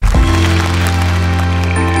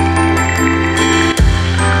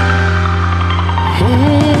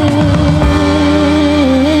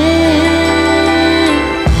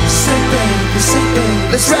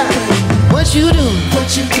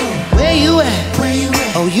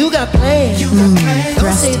Oh, you got plans.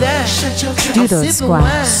 Don't say that. Do those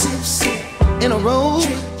squats. In a row.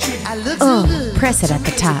 Oh, press it at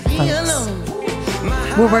the top, folks.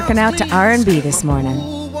 We're working out to R&B this morning.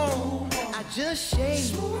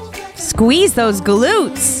 Squeeze those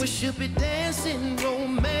glutes.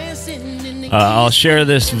 I'll share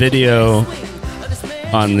this video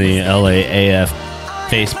on the LAAF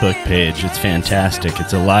Facebook page. It's fantastic.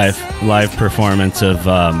 It's a live performance of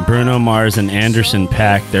Bruno Mars and Anderson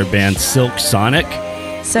 .Paak, their band Silk Sonic.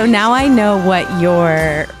 So now I know what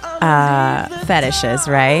your fetish is,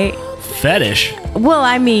 right? Fetish? Well,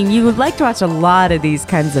 I mean, you would like to watch a lot of these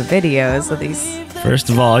kinds of videos of these. First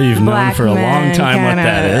of all, you've known for a long time what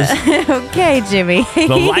that is. Okay, Jimmy.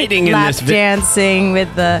 The lighting in this video. Dancing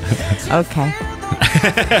with the. Okay.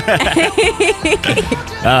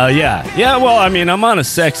 Yeah, well, I mean, I'm on a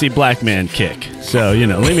sexy black man kick. So,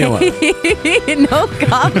 leave me alone. No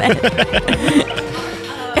comment.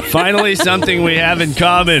 Finally, something we have in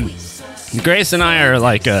common. Grace and I are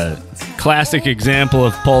like a classic example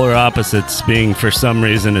of polar opposites being, for some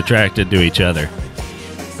reason, attracted to each other.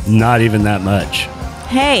 Not even that much.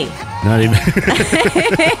 Hey. Not even.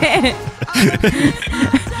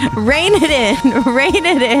 Rein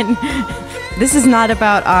it in. This is not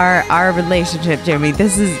about our relationship, Jimmy.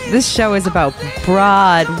 This show is about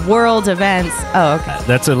broad world events. Oh, okay.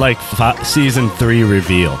 That's a season 3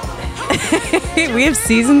 reveal. We have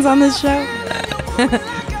seasons on this show.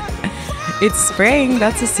 It's spring.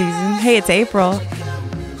 That's a season. Hey, it's April.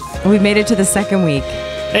 We made it to the second week.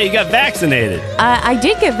 Hey, you got vaccinated. I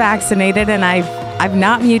did get vaccinated, and I've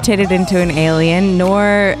not mutated into an alien,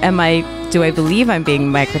 nor do I believe I'm being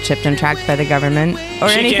microchipped and tracked by the government or anything like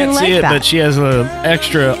that. She can't see it, but she has an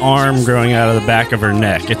extra arm growing out of the back of her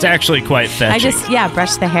neck. It's actually quite fetching. I just,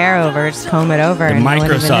 brush the hair over, just comb it over. The and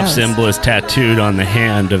Microsoft symbol is tattooed on the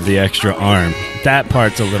hand of the extra arm. That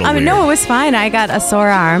part's a little weird. No, it was fine. I got a sore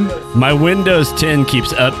arm. My Windows 10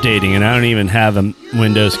 keeps updating, and I don't even have a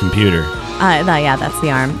Windows computer. That's the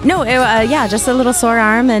arm. No, just a little sore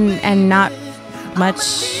arm and not much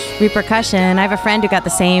repercussion. I have a friend who got the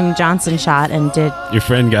same Johnson shot and did. Your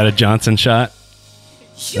friend got a Johnson shot?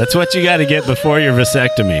 That's what you got to get before your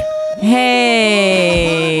vasectomy.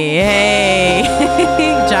 Hey.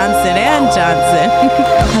 Johnson and Johnson.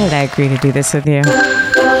 How did I agree to do this with you?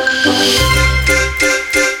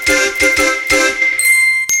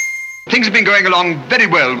 Things have been going along very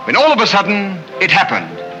well when all of a sudden it happened.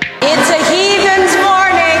 It's a heathen's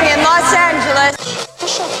morning in Los Angeles.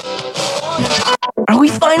 Are we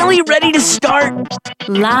finally ready to start?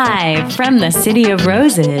 Live from the City of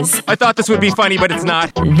Roses. I thought this would be funny, but it's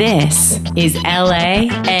not. This is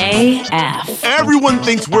LAAF. Everyone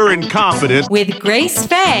thinks we're incompetent. With Grace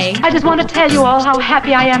Faye. I just want to tell you all how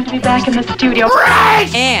happy I am to be back in the studio.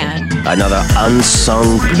 Grace! And another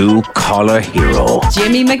unsung blue-collar hero.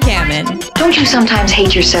 Jimmy McCammon. Don't you sometimes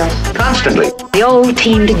hate yourself? Constantly. The old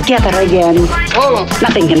team together again. Oh,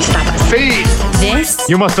 Nothing can stop us. feed. This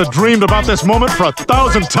You must have dreamed about this moment for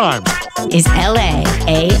 1,000 times. is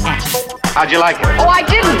LAAF. How'd you like it? Oh, I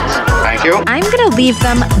didn't. Thank you. I'm going to leave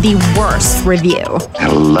them the worst review. I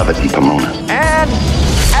love it in Pomona. And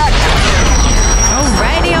action.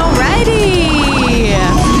 Alrighty.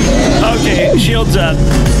 Okay, shields up.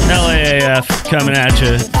 LAAF coming at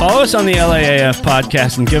you. Follow us on the LAAF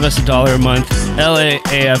podcast and give us $1 a month.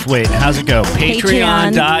 LAAF, wait, how's it go?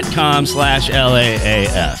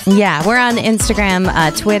 Patreon.com/LAAF. Yeah, we're on Instagram,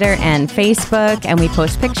 Twitter, and Facebook, and we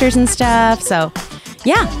post pictures and stuff. So,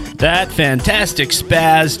 yeah. That fantastic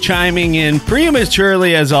spaz chiming in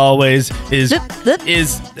prematurely as always is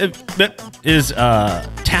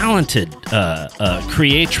talented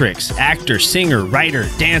creatrix, actor, singer, writer,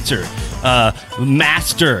 dancer,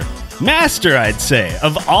 master, I'd say,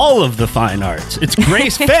 of all of the fine arts. It's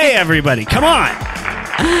Grace Faye, everybody. Come on.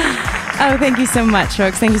 Oh, thank you so much,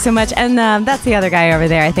 folks. Thank you so much. And that's the other guy over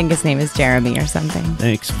there. I think his name is Jeremy or something.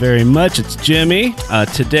 Thanks very much. It's Jimmy.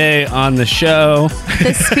 Today on the show,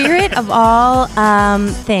 the spirit of all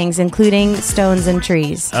things, including stones and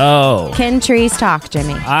trees. Oh. Can trees talk,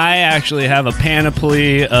 Jimmy? I actually have a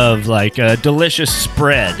panoply of like a delicious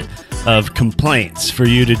spread of complaints for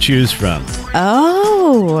you to choose from.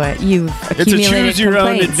 Oh, you've accumulated It's a choose your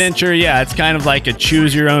complaints. own adventure. Yeah, it's kind of like a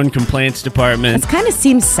choose your own complaints department. It kind of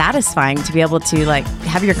seems satisfying to be able to like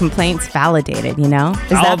have your complaints validated, you know? Is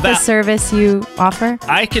that the service you offer?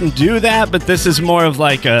 I can do that, but this is more of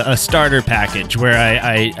like a starter package where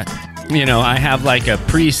I I have like a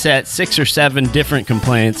preset 6 or 7 different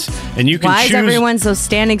complaints, and you can Why choose. is everyone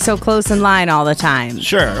standing so close in line all the time?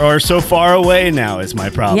 Sure, or so far away now is my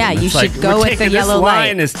problem. Yeah, you should go with the yellow this light.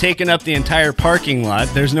 line is taking up the entire parking lot.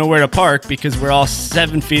 There's nowhere to park because we're all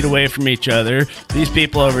 7 feet away from each other. These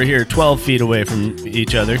people over here are 12 feet away from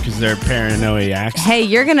each other because they're paranoiacs. Hey,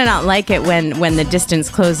 you're gonna not like it when the distance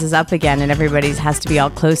closes up again and everybody has to be all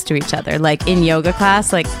close to each other. Like in yoga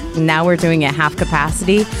class, like now we're doing it half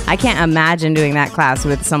capacity. I can't imagine doing that class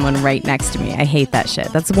with someone right next to me. I hate that shit.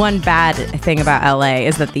 That's one bad thing about LA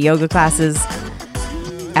is that the yoga classes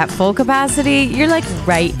at full capacity, you're like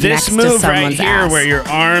right next to someone's This move right here ass. where your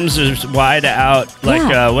arms are wide out, like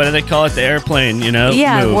what do they call it? The airplane,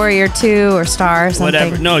 Yeah, move. Warrior 2 or Star or something.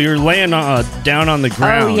 Whatever. No, you're laying down on the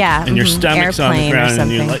ground. Oh, yeah. And your stomach's on the Airplane or ground.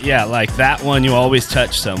 And you, something. like that one, you always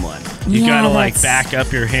touch someone. You Yeah, gotta like that's- back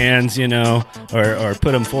up your hands, or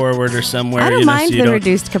put them forward or somewhere. I don't mind so you the don't-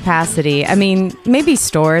 reduced capacity. I mean, maybe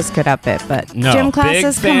stores could up it, but No, gym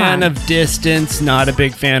classes, big fan come on. of distance, not a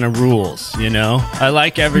big fan of rules. I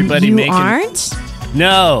like everybody You making. aren't?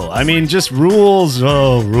 No, I mean just rules.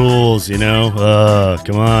 Oh, rules.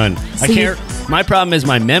 Come on. I can't. My problem is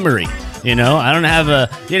my memory. I don't have a.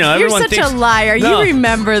 Everyone You're such thinks, a liar. No, You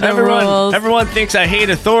remember the rules. Everyone thinks I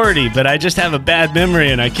hate authority, but I just have a bad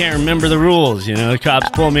memory and I can't remember the rules. The cops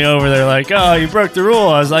pull me over. They're like, "Oh, you broke the rule."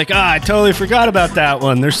 I was like, I totally forgot about that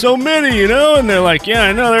one. There's so many, And they're like, "Yeah,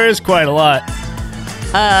 I know there is quite a lot."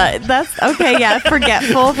 That's okay. Yeah,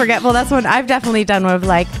 forgetful. That's one I've definitely done. With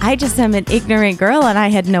like, I just am an ignorant girl, and I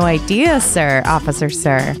had no idea, sir, officer,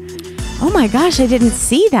 sir. Oh my gosh, I didn't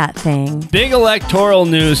see that thing. Big electoral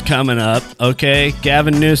news coming up. Okay,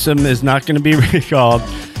 Gavin Newsom is not going to be recalled.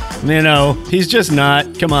 He's just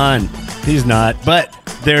not. Come on, he's not. But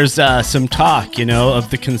there's some talk, of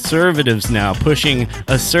the conservatives now pushing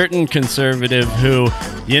a certain conservative who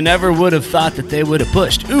you never would have thought that they would have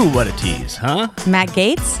pushed. Ooh, what a tease, huh? Matt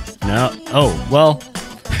Gaetz? No. Oh, well.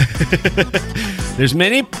 There's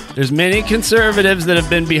many conservatives that have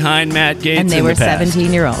been behind Matt Gaetz And they in were the past.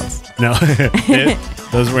 17-year-olds. No,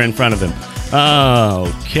 those were in front of him.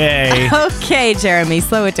 Okay. Okay, Jeremy,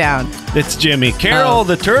 slow it down. It's Jimmy. Carol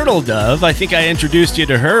the turtle dove. I think I introduced you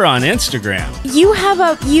to her on Instagram. You have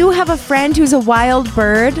a friend who's a wild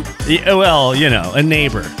bird? Yeah, well, a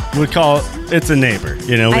neighbor. It's a neighbor.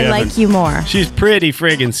 I like you more. She's pretty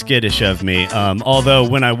friggin' skittish of me. Although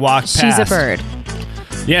when I walk past. She's a bird.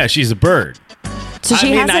 Yeah, she's a bird. So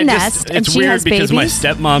she has a nest, and it's she weird has because my babies?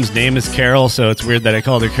 stepmom's name is Carol, so it's weird that I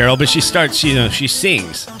called her Carol. But she sings.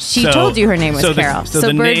 She told you her name was Carol. So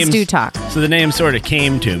the birds names do talk. So the name sort of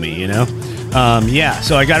came to me, Yeah,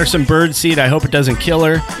 so I got her some bird seed. I hope it doesn't kill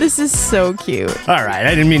her. This is so cute. All right,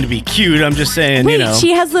 I didn't mean to be cute. I'm just saying, Wait,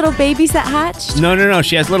 she has little babies that hatched? No.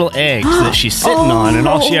 She has little eggs that she's sitting on, and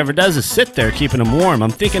all she ever does is sit there keeping them warm.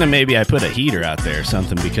 I'm thinking of maybe I put a heater out there or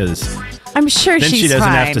something because I'm sure then she's she doesn't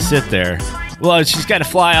fine. have to sit there. Well, she's got to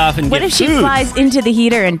fly off and What get if she food. flies into the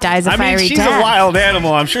heater and dies a fiery she's death? a wild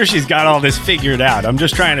animal. I'm sure she's got all this figured out. I'm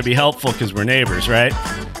just trying to be helpful because we're neighbors, right?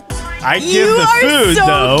 I give the food, so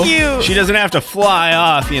though. Cute. She doesn't have to fly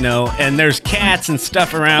off, and there's cats and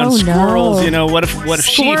stuff around, Oh, squirrels, no. What if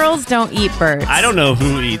Squirrels don't eat birds. I don't know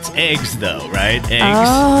who eats eggs, though, right? Eggs,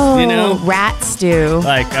 Oh, rats do.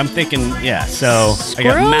 Like, I'm thinking, yeah, so I got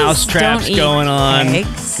Squirrels mouse traps don't eat going on.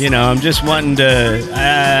 eggs. I'm just wanting to,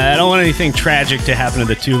 I don't want anything tragic to happen to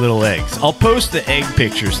the 2 little eggs. I'll post the egg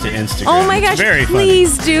pictures to Instagram. Oh my It's gosh, very funny.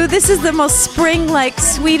 please do. This is the most spring-like,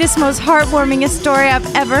 sweetest, most heartwarmingest story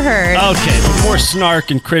I've ever heard. Okay, but more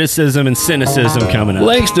snark and criticism and cynicism coming up.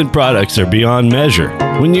 Langston products are beyond measure.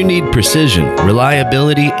 When you need precision,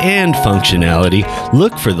 reliability, and functionality,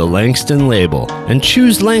 look for the Langston label and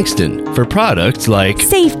choose Langston for products like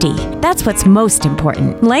Safety. That's what's most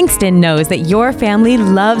important. Langston knows that your family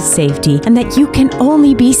loves safety and that you can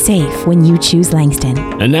only be safe when you choose Langston.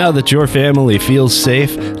 And now that your family feels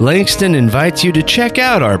safe, Langston invites you to check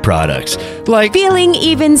out our products like Feeling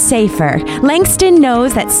even safer. Langston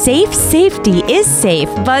knows that safety is safe,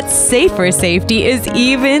 but safer safety is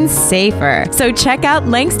even safer. So check out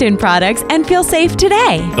Langston products and feel safe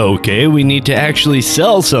today. Okay, we need to actually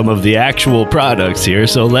sell some of the actual products here,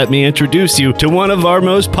 so let me introduce you to one of our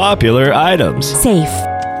most popular items. Safe.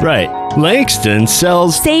 Right. Langston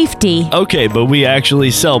sells Safety. Okay, but we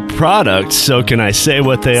actually sell products, so can I say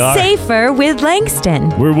what they are? Safer with Langston.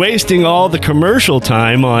 We're wasting all the commercial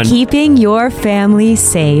time on Keeping your family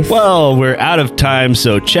safe. Well, we're out of time,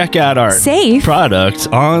 so check out our Safe. products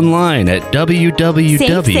online at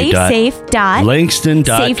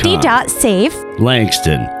www.langston.com. Safety.safe.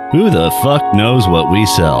 Langston. Who the fuck knows what we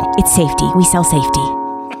sell? It's safety. We sell safety.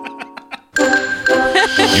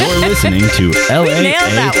 You're listening to We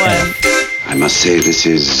nailed that LAAF. I must say this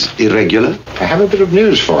is irregular. I have a bit of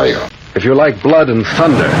news for you. If you like blood and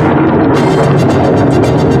thunder,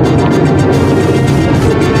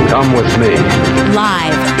 come with me.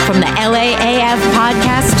 Live from the LAAF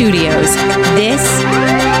podcast studios, this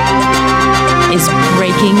is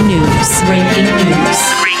breaking news. Breaking news.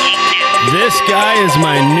 This guy is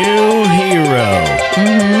my new hero.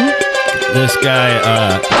 This guy,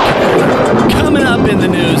 coming up in the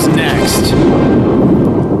news next.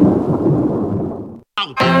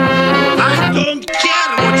 I don't care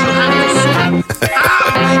what you have to say.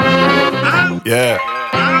 Out! Yeah.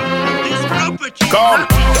 Out! This property! Come.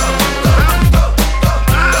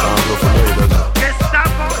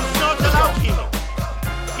 Gestapo is not allowed here.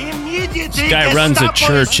 Immediately, This guy runs a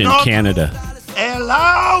church in Canada.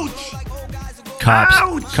 Allowed!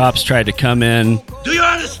 Cops tried to come in, Do you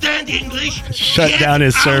understand English? shut Get down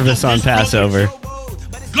his out service of on this Passover.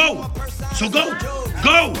 property. Go! So go!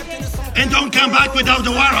 Go! And don't come back without a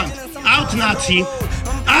warrant. Out, Nazi!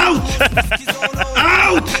 Out!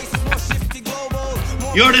 Out!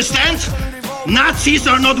 You understand? Nazis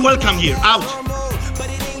are not welcome here. Out!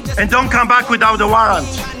 And don't come back without a warrant.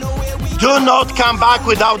 Do not come back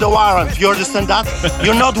without a warrant. You understand that?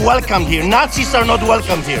 You're not welcome here. Nazis are not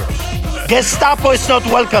welcome here. Gestapo is not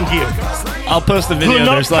welcome here. I'll post the video. Do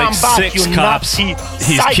not There's like come back, 6 you cops Nazi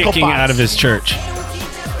he's kicking psychopaths. out of his church.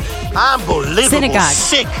 Unbelievable, Synagogue.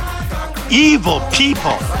 sick, evil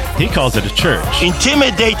people. He calls it a church.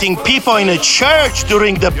 Intimidating people in a church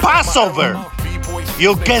during the Passover.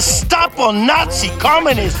 You Gestapo, Nazi,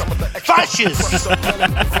 communist, fascists.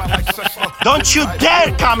 Don't you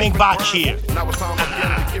dare coming back here.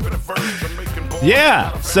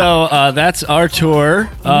 Yeah, so that's our tour.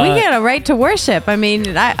 We get a right to worship. I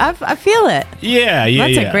mean, I feel it. Yeah.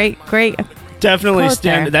 That's a great. Definitely quote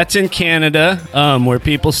there. That's in Canada, where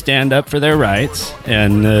people stand up for their rights,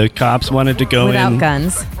 and the cops wanted to go Without in.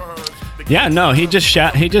 guns. Yeah, no, he just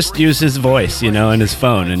used his voice, and his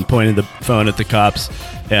phone, and pointed the phone at the cops,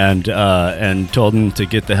 and told them to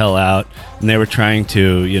get the hell out. And they were trying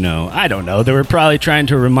to, I don't know, they were probably trying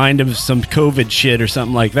to remind him of some COVID shit or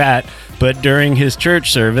something like that. But during his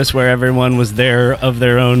church service, where everyone was there of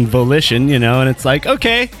their own volition, and it's like,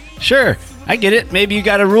 okay, sure, I get it. Maybe you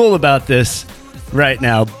got a rule about this right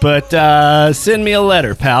now, but send me a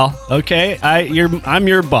letter, pal. Okay, I'm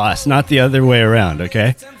your boss, not the other way around.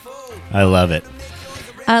 Okay. I love it.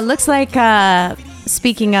 Looks like,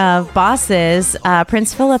 speaking of bosses,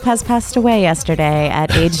 Prince Philip has passed away yesterday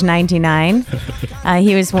at age 99.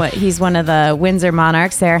 He's one of the Windsor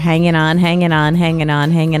monarchs there, hanging on.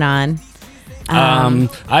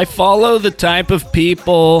 I follow the type of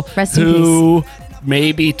people who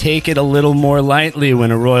maybe take it a little more lightly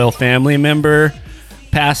when a royal family member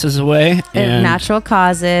passes away. And natural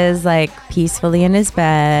causes, like peacefully in his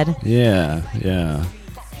bed. Yeah.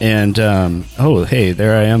 And, hey,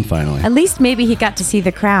 there I am finally. At least maybe he got to see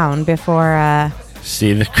The Crown before...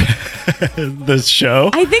 See the show?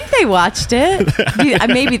 I think they watched it.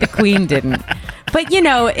 Maybe the Queen didn't. But,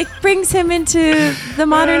 it brings him into the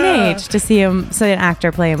modern age to see an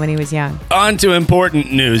actor play him when he was young. On to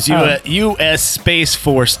important news. U.S. Space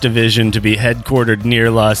Force Division to be headquartered near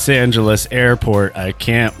Los Angeles Airport. I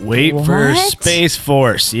can't wait for Space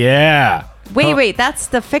Force. Yeah. Wait, that's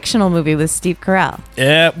the fictional movie with Steve Carell.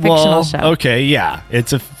 Yeah, fictional show. Okay, yeah.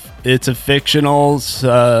 It's a fictional,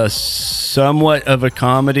 somewhat of a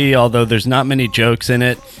comedy, although there's not many jokes in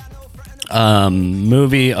it.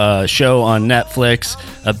 Movie, show on Netflix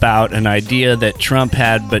about an idea that Trump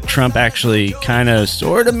had, but Trump actually kind of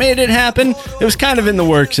sort of made it happen. It was kind of in the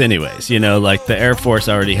works anyways, like the Air Force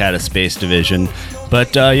already had a space division.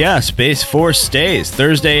 But Space Force stays.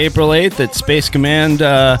 Thursday, April 8th at Space Command,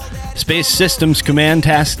 Space Systems Command,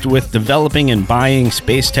 tasked with developing and buying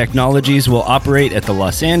space technologies, will operate at the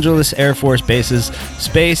Los Angeles Air Force Base's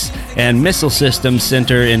Space and Missile Systems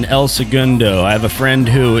Center in El Segundo. I have a friend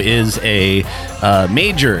who is a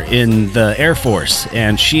major in the Air Force,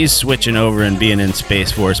 and she's switching over and being in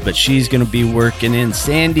Space Force, but she's going to be working in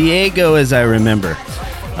San Diego, as I remember.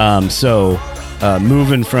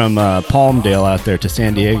 Moving from Palmdale out there to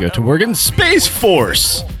San Diego to work in Space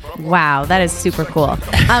Force. Wow, that is super cool.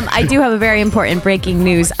 I do have a very important breaking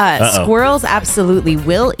news. Squirrels absolutely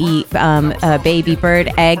will eat baby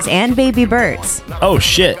bird eggs and baby birds. Oh,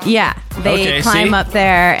 shit. Yeah, they climb up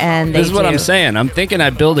there and they This is what I'm saying. I'm thinking I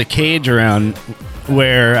build a cage around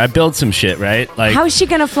where I build some shit, right? Like, how is she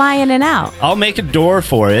gonna fly in and out? I'll make a door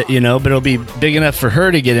for it, but it'll be big enough for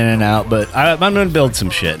her to get in and out. But I'm going to build some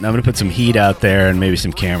shit, and I'm going to put some heat out there and maybe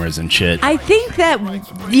some cameras and shit. I think that,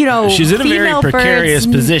 she's in a very precarious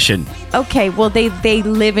position. Okay, well, they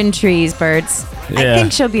live in trees, birds. Yeah. I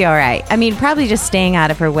think she'll be all right. I mean, probably just staying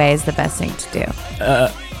out of her way is the best thing to do.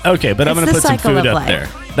 Okay, but I'm going to put some food up life. there.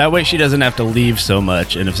 That way she doesn't have to leave so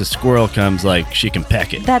much, and if a squirrel comes, she can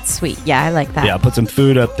peck it. That's sweet. Yeah, I like that. Yeah, I'll put some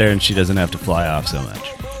food up there, and she doesn't have to fly off so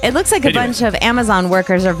much. It looks like a bunch of Amazon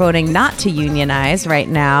workers are voting not to unionize right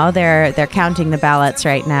now. They're counting the ballots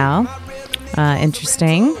right now.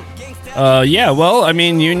 Interesting. Yeah, well, I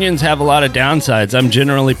mean, unions have a lot of downsides. I'm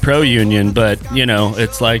generally pro-union, but,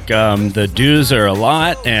 it's like the dues are a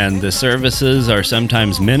lot and the services are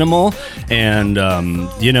sometimes minimal. And,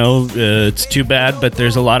 it's too bad, but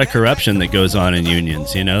there's a lot of corruption that goes on in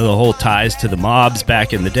unions. The whole ties to the mobs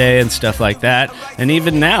back in the day and stuff like that. And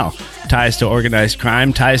even now, ties to organized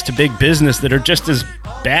crime, ties to big business that are just as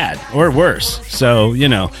bad or worse. So,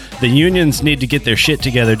 the unions need to get their shit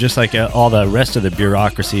together just like all the rest of the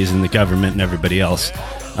bureaucracies and the government and everybody else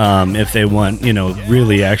if they want,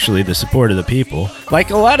 really actually the support of the people. Like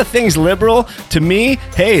a lot of things liberal, to me,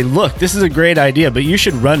 hey, look, this is a great idea, but you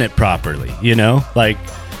should run it properly, like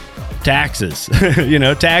taxes.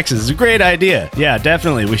 Taxes is a great idea. Yeah,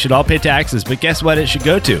 definitely. We should all pay taxes, but guess what it should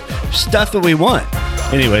go to? Stuff that we want.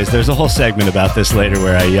 Anyways, there's a whole segment about this later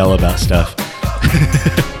where I yell about stuff.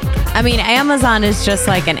 I mean, Amazon is just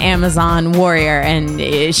like an Amazon warrior,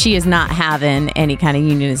 and she is not having any kind of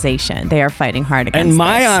unionization. They are fighting hard against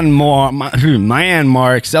and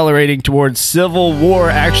Myanmar accelerating towards civil war.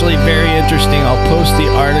 Actually, very interesting. I'll post the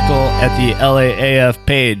article at the LAAF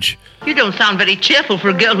page. You don't sound very cheerful for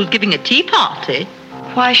a girl who's giving a tea party.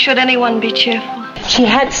 Why should anyone be cheerful? She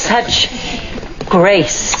had such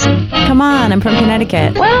grace. Come on, I'm from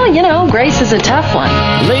Connecticut. Well, grace is a tough one.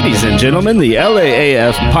 Ladies and gentlemen, the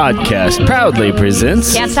LAAF podcast proudly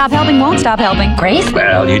presents... Can't stop helping, won't stop helping. Grace?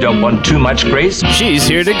 Well, you don't want too much grace. She's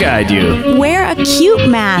here to guide you. Wear a cute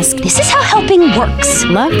mask. This is how helping works.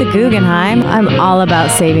 Love the Guggenheim. I'm all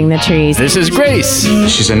about saving the trees. This is Grace.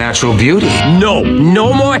 She's a natural beauty. No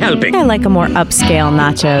more helping. I like a more upscale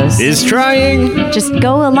nachos. Is trying... Just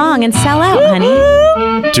go along and sell out, honey.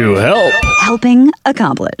 To help. Helping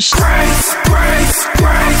accomplished. Her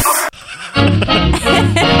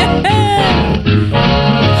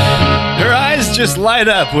eyes just light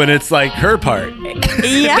up when it's like her part.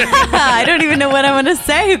 Yeah, I don't even know what I want to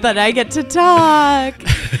say, but I get to talk.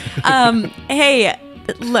 Hey,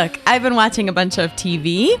 look, I've been watching a bunch of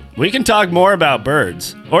TV. We can talk more about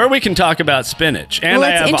birds, or we can talk about spinach. And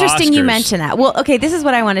it's interesting you mention that. Well, okay, this is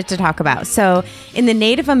what I wanted to talk about. So, in the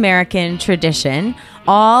Native American tradition,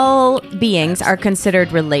 all beings are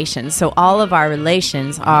considered relations. So all of our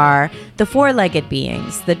relations are the four-legged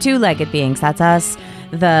beings, the two-legged beings, that's us,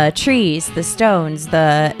 the trees, the stones,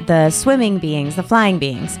 the swimming beings, the flying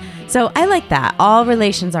beings. So I like that. All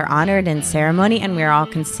relations are honored in ceremony, and we're all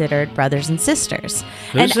considered brothers and sisters.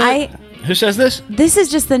 Who says this? This is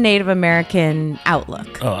just the Native American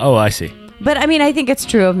outlook. Oh, I see. But I mean, I think it's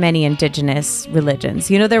true of many indigenous religions.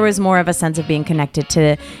 There was more of a sense of being connected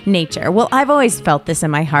to nature. Well, I've always felt this in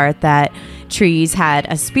my heart that trees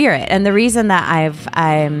had a spirit. And the reason that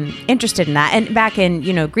I'm interested in that, and back in,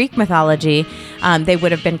 Greek mythology, they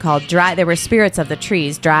would have been called there were spirits of the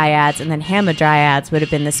trees, dryads, and then hamadryads would have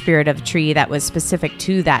been the spirit of a tree that was specific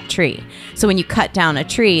to that tree. So when you cut down a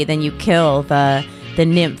tree, then you kill the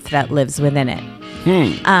nymph that lives within it.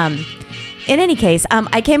 In any case,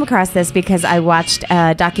 I came across this because I watched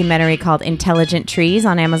a documentary called Intelligent Trees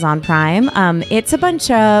on Amazon Prime. It's a bunch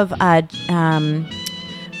of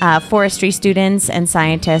forestry students and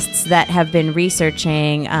scientists that have been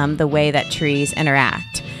researching the way that trees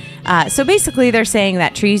interact. So basically, they're saying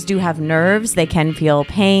that trees do have nerves. They can feel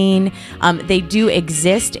pain. They do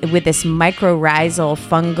exist with this mycorrhizal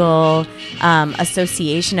fungal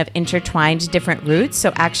association of intertwined different roots.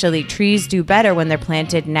 So actually, trees do better when they're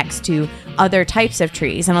planted next to other types of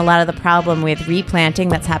trees. And a lot of the problem with replanting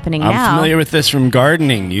that's happening now... I'm familiar with this from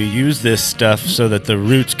gardening. You use this stuff so that the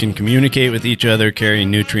roots can communicate with each other, carrying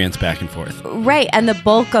nutrients back and forth. Right, and the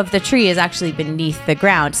bulk of the tree is actually beneath the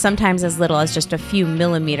ground, sometimes as little as just a few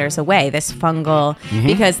millimeters away, this fungal,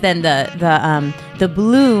 because then the the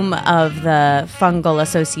bloom of the fungal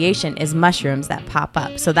association is mushrooms that pop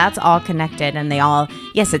up. So that's all connected, and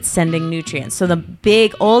it's sending nutrients. So the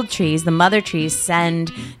big old trees, the mother trees,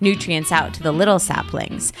 send nutrients out to the little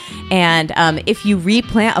saplings. And if you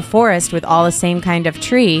replant a forest with all the same kind of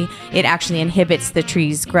tree, it actually inhibits the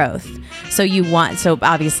tree's growth. So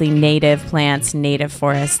obviously native plants, native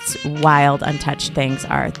forests, wild, untouched things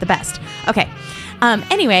are the best. Okay.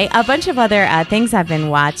 Anyway, a bunch of other things I've been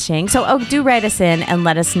watching. So do write us in and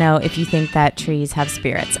let us know if you think that trees have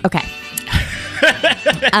spirits. Okay.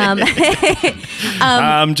 I'm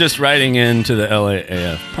just writing into the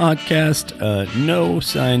LAAF podcast. No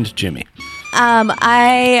signed Jimmy.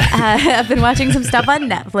 I have been watching some stuff on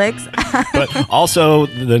Netflix. But also,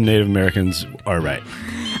 the Native Americans are right.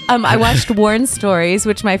 I watched Warren Stories,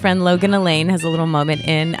 which my friend Logan Elaine has a little moment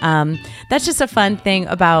in. That's just a fun thing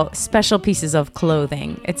about special pieces of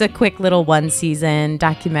clothing. It's a quick little one-season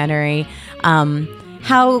documentary,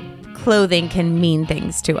 how clothing can mean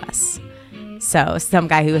things to us. So some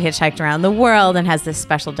guy who hitchhiked around the world and has this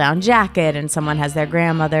special down jacket, and someone has their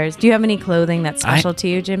grandmother's. Do you have any clothing that's special to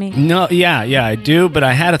you, Jimmy? No, yeah, I do. But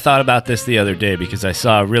I had a thought about this the other day because I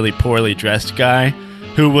saw a really poorly dressed guy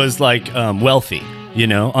who was like wealthy,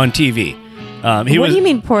 on TV. What do you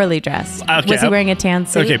mean poorly dressed? Okay, was he wearing a tan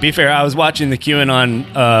suit? Okay, be fair. I was watching the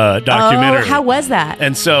QAnon documentary. Oh, how was that?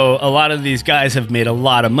 And so a lot of these guys have made a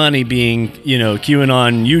lot of money being,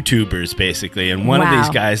 QAnon YouTubers, basically. And one of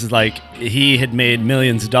these guys is like, he had made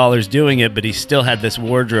millions of dollars doing it, but he still had this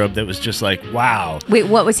wardrobe that was just like, wow. Wait,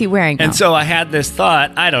 what was he wearing? And so I had this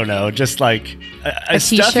thought, I don't know, just like a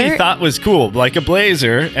stuff he thought was cool, like a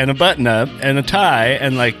blazer and a button-up and a tie,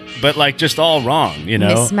 and but just all wrong,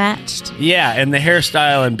 Mismatched? Yeah, and the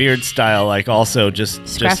hairstyle and beard style, also just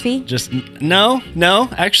scruffy? Just no,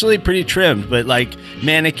 actually pretty trimmed, but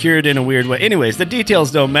manicured in a weird way. Anyways, the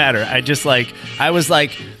details don't matter. I was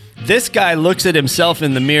like, this guy looks at himself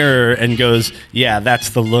in the mirror and goes, yeah,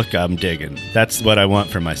 that's the look I'm digging. That's what I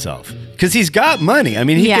want for myself. Because he's got money. I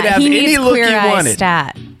mean, he could have any look he wanted.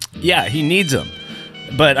 Stat. Yeah, he needs them.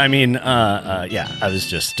 But I mean, I was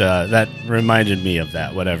just, that reminded me of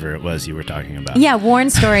that, whatever it was you were talking about. Yeah,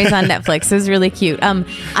 Warren Stories on Netflix. It was really cute.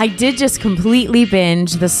 I did just completely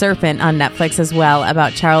binge The Serpent on Netflix as well,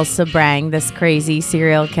 about Charles Sobrang, this crazy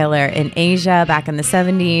serial killer in Asia back in the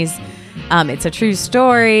 70s. It's a true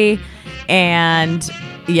story. And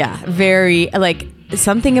yeah, very,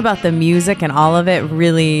 something about the music and all of it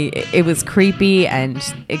really, it was creepy and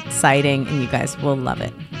exciting, and you guys will love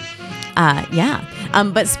it.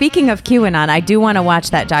 But speaking of QAnon, I do want to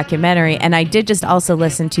watch that documentary, and I did just also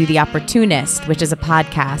listen to The Opportunist, which is a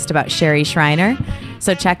podcast about Sherry Shriner.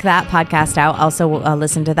 So check that podcast out. Also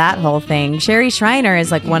listen to that whole thing. Sherry Shriner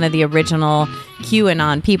is one of the original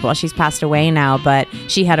QAnon people. She's passed away now, but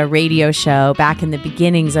she had a radio show back in the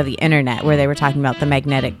beginnings of the internet where they were talking about the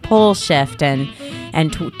magnetic pole shift and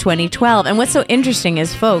 2012. And what's so interesting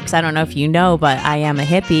is, folks, I don't know if you know, but I am a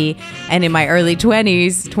hippie, and in my early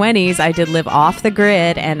 20s, I did live off the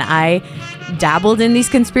grid, and I dabbled in these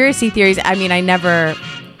conspiracy theories. I mean, I never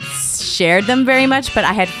shared them very much, but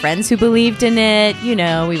I had friends who believed in it. We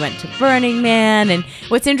went to Burning Man, and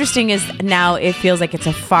what's interesting is now it feels like it's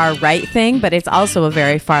a far right thing, but it's also a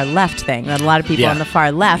very far left thing. A lot of people on the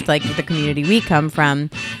far left, like the community we come from,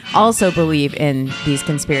 also believe in these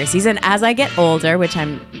conspiracies. And as I get older, which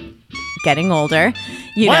I'm getting older,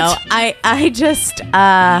 I just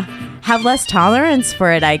have less tolerance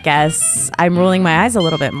for it, I guess. I'm rolling my eyes a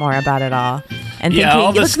little bit more about it all. And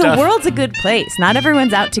thinking, look, the world's a good place. Not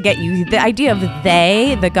everyone's out to get you. The idea of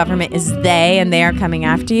the government is they, and they are coming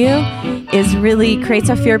after you, is really creates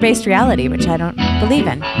a fear-based reality, which I don't believe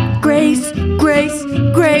in. Grace, grace,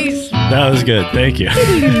 grace. That was good. Thank you.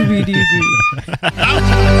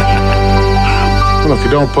 Well, if you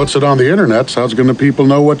don't put it on the internet, how's going to people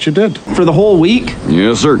know what you did? For the whole week?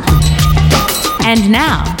 Yes, sir. And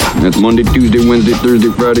now. That's Monday, Tuesday, Wednesday, Thursday,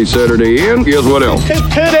 Friday, Saturday, and guess what else?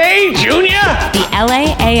 Today, Junior! The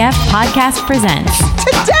LAAF podcast presents.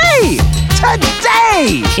 Today!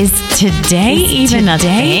 Is today even a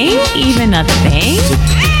thing? Even a thing?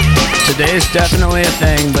 Today's definitely a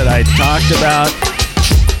thing, but I talked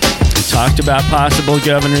about possible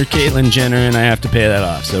Governor Caitlyn Jenner, and I have to pay that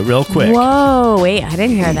off. So real quick. Whoa, wait, I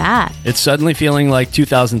didn't hear that. It's suddenly feeling like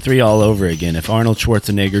 2003 all over again. If Arnold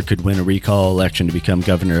Schwarzenegger could win a recall election to become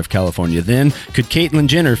governor of California, then could Caitlyn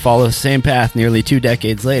Jenner follow the same path nearly 2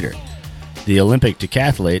 decades later? The Olympic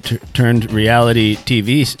decathlete turned reality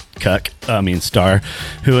TV star,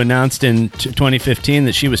 who announced in 2015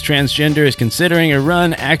 that she was transgender, is considering a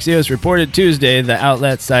run. Axios reported Tuesday the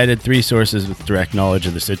outlet cited 3 sources with direct knowledge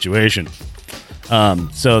of the situation.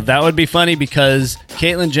 So that would be funny because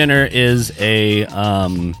Caitlyn Jenner is a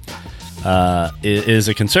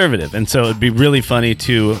conservative, and so it'd be really funny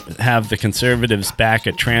to have the conservatives back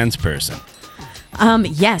a trans person.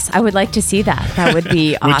 Yes, I would like to see that. That would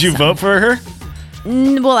be awesome. Would you vote for her?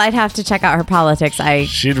 Well, I'd have to check out her politics.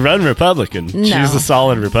 She'd run Republican. No, she's a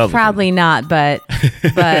solid Republican. Probably not, but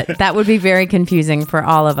that would be very confusing for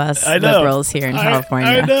all of us liberals here in California.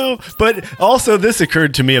 I know. But also this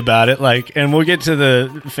occurred to me about it, and we'll get to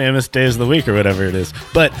the famous days of the week or whatever it is.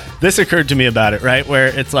 But this occurred to me about it, right? Where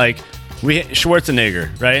it's like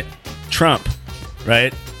Schwarzenegger, right? Trump,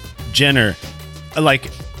 right? Jenner,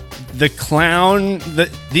 like the clown.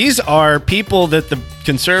 These are people that the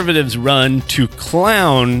conservatives run to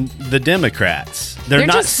clown the Democrats. They're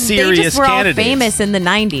not serious they just were candidates. All famous in the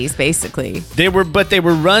 90s, basically. They were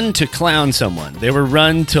run to clown someone. They were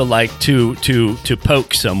run to to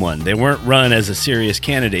poke someone. They weren't run as a serious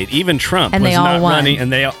candidate. Even Trump was not running,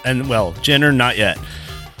 and Jenner not yet.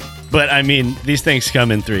 But I mean, these things come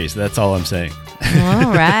in threes. That's all I'm saying.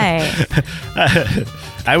 All right.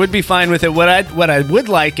 I would be fine with it. What I would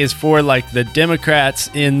like is for the Democrats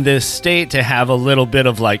in this state to have a little bit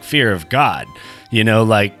of fear of God,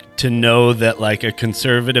 to know that a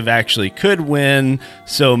conservative actually could win.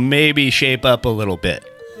 So maybe shape up a little bit,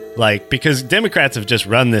 because Democrats have just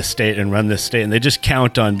run this state, and they just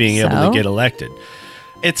count on being able to get elected.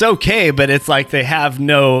 It's okay, but it's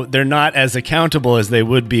they're not as accountable as they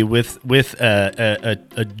would be with a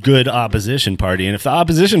good opposition party. And if the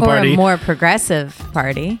opposition party, or a more progressive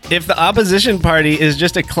party, if the opposition party is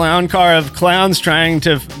just a clown car of clowns trying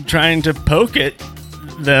to poke at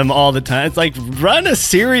them all the time, it's run a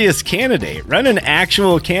serious candidate, run an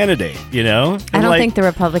actual candidate, And I don't think the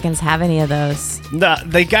Republicans have any of those. No,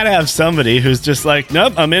 they got to have somebody who's just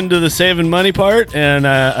nope, I'm into the saving money part, and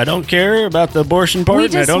I don't care about the abortion part. We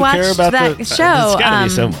just and I don't care about that show. It's got to be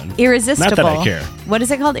someone. Irresistible. Not that I care. What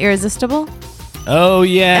is it called? Irresistible? Oh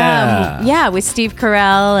yeah. Yeah, with Steve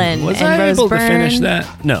Carell and Was and I Rose able Byrne. to finish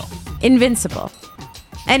that? No. Invincible.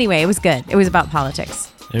 Anyway, it was good. It was about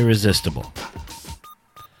politics. Irresistible.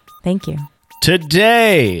 Thank you.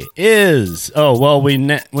 Today is we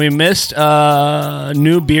missed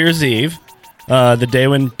New Beer's Eve, the day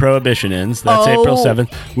when Prohibition ends. That's April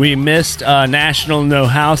 7th. We missed National No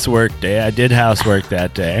Housework Day. I did housework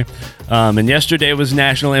that day. And yesterday was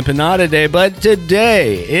National Empanada Day, but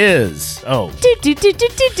today is National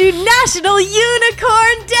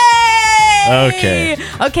Unicorn Day.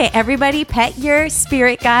 Okay, everybody pet your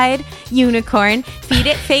spirit guide unicorn, feed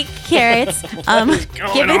it fake carrots,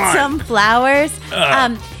 give it some flowers.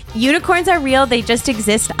 Unicorns are real. They just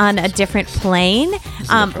exist on a different plane,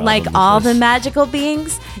 like all the magical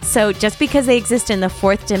beings. So just because they exist in the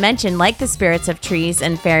fourth dimension, like the spirits of trees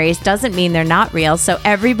and fairies, doesn't mean they're not real. So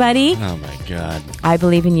everybody... Oh, my God. I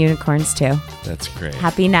believe in unicorns, too. That's great.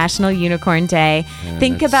 Happy National Unicorn Day.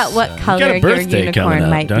 Think about what color your unicorn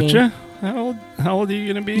might be. Don't you? How old are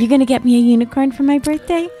you going to be? You going to get me a unicorn for my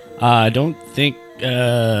birthday? I don't think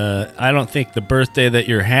the birthday that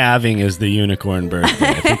you're having is the unicorn birthday.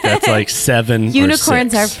 I think that's 7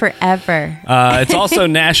 Unicorns or 6. are forever. It's also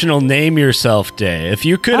National Name Yourself Day. If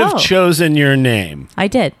you could have chosen your name. I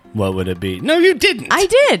did. What would it be? No, you didn't. I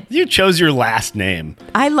did. You chose your last name.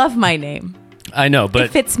 I love my name. I know, but...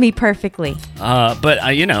 It fits me perfectly.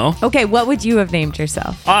 Okay, what would you have named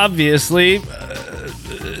yourself? Obviously,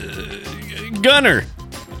 Gunner.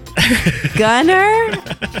 Gunner?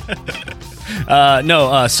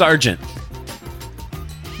 No, Sergeant.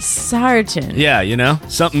 Sergeant. Yeah,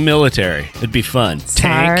 something military. It'd be fun.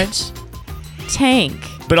 Tank.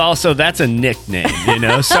 But also, that's a nickname,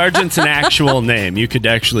 Sergeant's an actual name. You could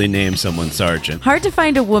actually name someone Sergeant. Hard to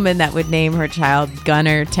find a woman that would name her child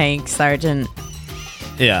Gunner, Tank, Sergeant.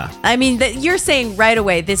 Yeah. I mean, you're saying right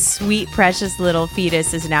away, this sweet, precious little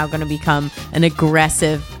fetus is now going to become an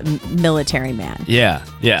aggressive military man. Yeah.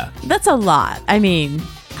 That's a lot. I mean...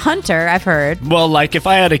 Hunter, I've heard. Well, if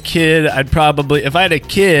I had a kid, I'd probably name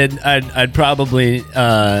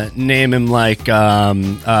him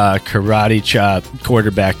Karate Chop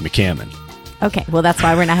Quarterback McCammon. Okay, well, that's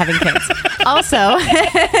why we're not having kids. Also,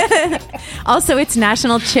 it's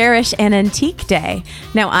National Cherish an Antique Day.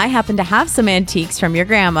 Now, I happen to have some antiques from your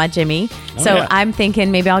grandma, Jimmy. I'm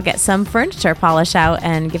thinking maybe I'll get some furniture polish out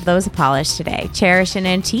and give those a polish today. Cherish an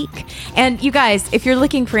antique. And you guys, if you're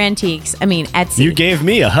looking for antiques, Etsy. You gave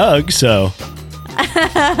me a hug, so.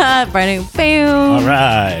 Boom. All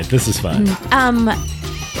right, this is fun.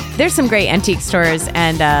 There's some great antique stores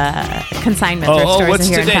and consignment thrift stores what's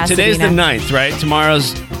in here today? in Pasadena. Today's the 9th, right?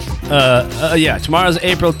 Tomorrow's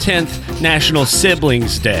April 10th. National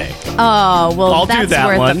Siblings Day. Oh, well, I'll that's do that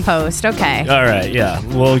worth one. a post. Okay. All right, yeah.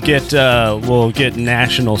 We'll get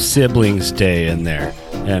National Siblings Day in there.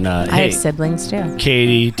 And I hey, have siblings too.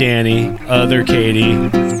 Katie, Danny, other Katie.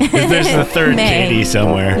 There's the third May. Katie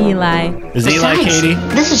somewhere. Eli. Is Eli Katie?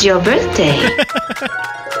 This is your birthday.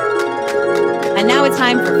 And now it's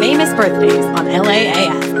time for famous birthdays on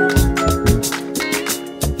LAAF.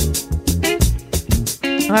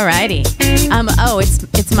 Alrighty.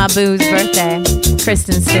 It's my boo's birthday.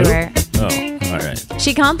 Kristen Stewart. Oh, all right.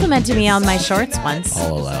 She complimented me on my shorts once.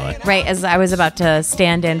 I'll allow it. Right as I was about to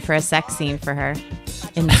stand in for a sex scene for her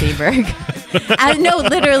in Seaburg. No,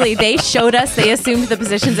 literally, they assumed the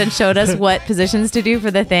positions and showed us what positions to do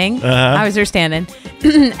for the thing. Uh-huh. I was there standing.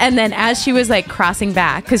 And then as she was like crossing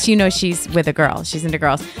back, because she's with a girl, she's into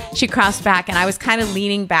girls, she crossed back and I was kind of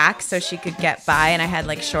leaning back so she could get by, and I had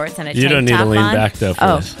like shorts and a tank top on. You don't need to lean back though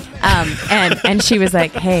for this. And she was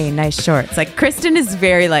like, hey, nice shorts. Like, Kristen is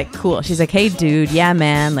very like cool. She's like, hey dude, yeah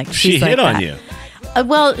man. Like, She she's hit like on that. you.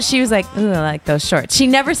 Well, she was like, ooh, I like those shorts. She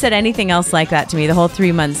never said anything else like that to me the whole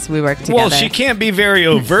 3 months we worked together. Well, she can't be very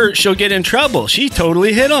overt. She'll get in trouble. She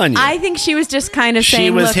totally hit on you. I think she was just kind of She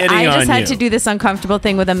saying, was look, hitting I just on had you. to do this uncomfortable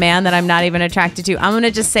thing with a man that I'm not even attracted to. I'm going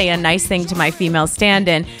to just say a nice thing to my female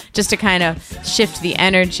stand-in just to kind of shift the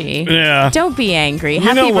energy. Yeah. Don't be angry.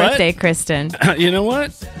 You know Happy what? birthday, Kristen. You know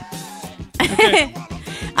what? Okay.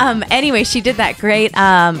 Anyway, she did that great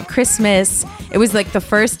Christmas. It was like the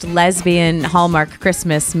first lesbian Hallmark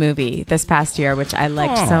Christmas movie this past year, which I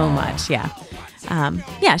liked so much. Yeah.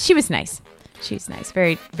 Yeah, she was nice. She's nice.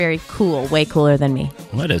 Very, very cool. Way cooler than me.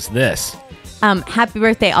 What is this? Happy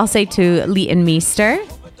birthday, I'll say, to Leighton Meester.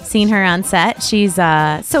 Seen her on set. She's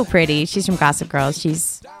so pretty. She's from Gossip Girl.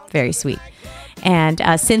 She's very sweet. And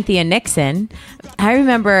Cynthia Nixon. I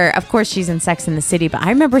remember, of course, she's in Sex and the City, but I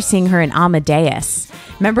remember seeing her in Amadeus.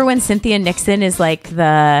 Remember when Cynthia Nixon is like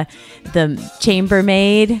the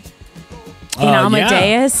chambermaid in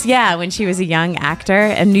Amadeus? Yeah, when she was a young actor,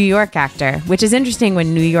 a New York actor, which is interesting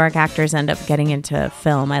when New York actors end up getting into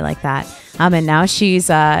film. I like that. And now she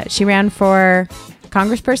ran for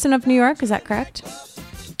Congressperson of New York. Is that correct?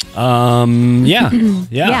 Yeah.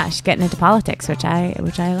 Yeah, she's getting into politics, which I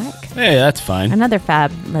like. Hey, that's fine. Another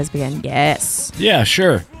fab lesbian. Yes. Yeah,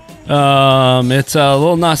 sure. It's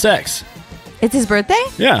Lil Nah Sex. It's his birthday?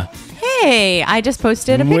 Yeah. Hey, I just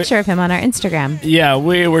posted a picture of him on our Instagram. Yeah,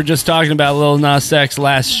 we were just talking about Lil Nah Sex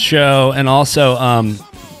last show, and also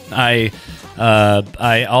I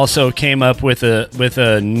also came up with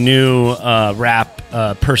a new rap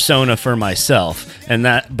persona for myself,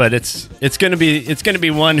 but it's gonna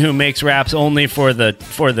be one who makes raps only for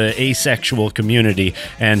the asexual community,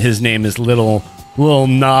 and his name is Lil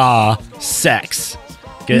Nah Sex.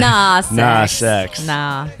 Nah Sex. Nah Sex.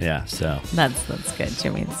 Nah. Yeah, so that's good,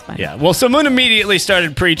 Jimmy. It's fine. Yeah. Well, someone immediately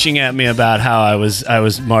started preaching at me about how I was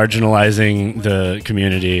marginalizing the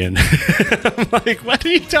community, and I'm like, what are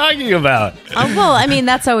you talking about? Oh, well, I mean,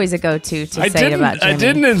 that's always a go-to to say about Jimmy. I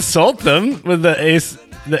didn't insult them with the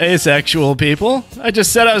asexual people. I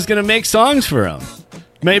just said I was going to make songs for them.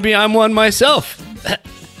 Maybe I'm one myself.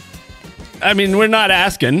 I mean, we're not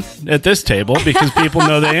asking at this table because people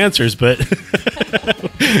know the answers, but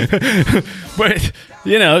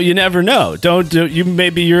you never know.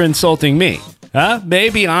 Maybe you're insulting me. Huh?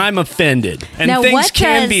 Maybe I'm offended. And now, things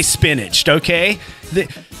can be spinached, okay?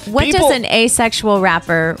 What does an asexual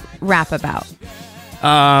rapper rap about?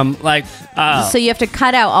 So you have to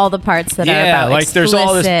cut out all the parts that are about like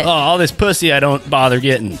explicit. There's all this pussy I don't bother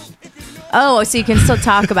getting. Oh, so you can still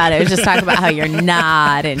talk about it. Just talk about how you're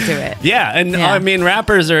not into it. Yeah, and I mean,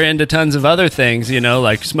 rappers are into tons of other things,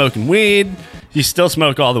 like smoking weed. You still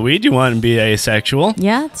smoke all the weed you want and be asexual.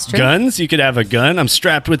 Yeah, it's true. Guns, you could have a gun. I'm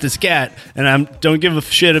strapped with this cat, and I don't give a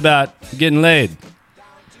shit about getting laid.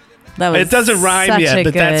 It doesn't rhyme yet,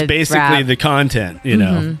 but that's basically the content,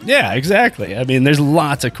 Mm-hmm. Yeah, exactly. I mean, there's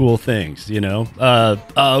lots of cool things,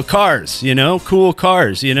 cars, cool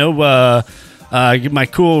cars,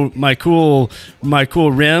 my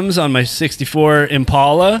cool rims on my 64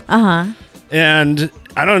 Impala. Uh-huh. And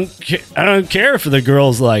I don't care if the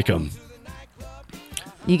girls like them.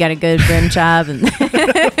 You got a good rim job. And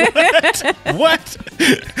What?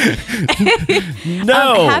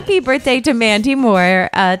 No. Happy birthday to Mandy Moore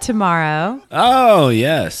tomorrow. Oh,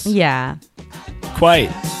 yes. Yeah.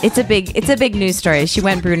 Quite. It's a big news story. She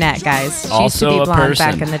went brunette, guys. She Also used to be a blonde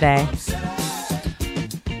person. back in the day.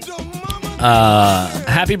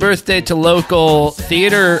 Happy birthday to local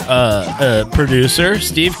theater producer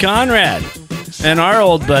Steve Conrad, and our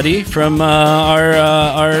old buddy from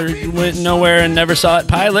our Went Nowhere and Never Saw It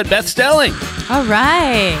pilot, Beth Stelling. All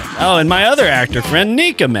right. Oh, and my other actor friend,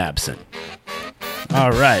 Nika Mabson.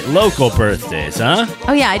 All right, local birthdays, huh?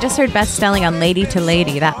 Oh, yeah, I just heard Beth Stelling on Lady to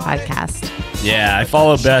Lady, that podcast. Yeah, I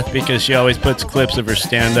follow Beth because she always puts clips of her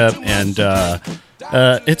stand-up, and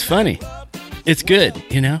it's funny. It's good,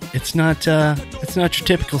 you know? It's not your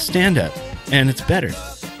typical stand-up, and it's better.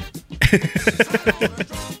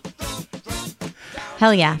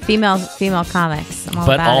 Hell yeah, female comics. I'm all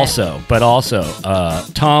But about also,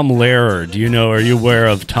 Tom Lehrer. Are you aware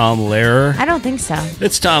of Tom Lehrer? I don't think so.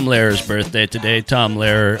 It's Tom Lehrer's birthday today. Tom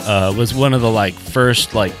Lehrer was one of the first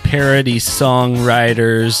parody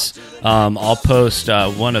songwriters. I'll post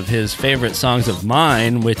one of his favorite songs of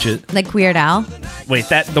mine, which is like Weird Al. Wait,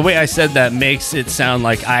 the way I said that makes it sound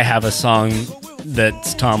like I have a song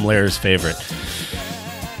that's Tom Lehrer's favorite.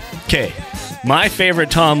 Okay. My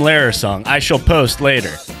favorite Tom Lehrer song, I shall post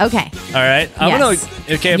later. Okay. All right? Yes.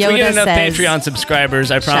 If Yoda we get enough says, Patreon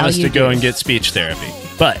subscribers, I promise to go and get speech therapy.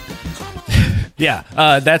 But, yeah,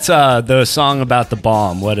 that's the song about the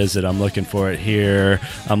bomb. What is it? I'm looking for it here.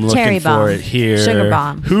 I'm looking Cherry for bomb. it here. Sugar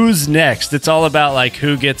bomb. Who's next? It's all about,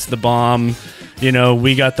 who gets the bomb.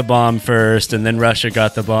 We got the bomb first, and then Russia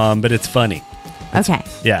got the bomb, but it's funny. Okay.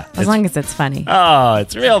 Yeah. As long as it's funny. Oh,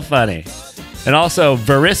 it's real funny. And also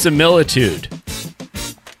verisimilitude.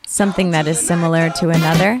 Something that is similar to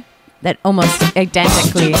another, that almost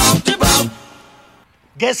identically.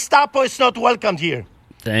 Gestapo is not welcomed here.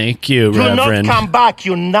 Thank you, Do Reverend. not come back,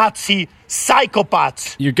 you Nazi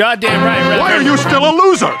psychopaths. You're goddamn right, Reverend. Why are you still a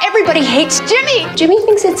loser? Everybody hates Jimmy. Jimmy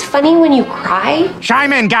thinks it's funny when you cry.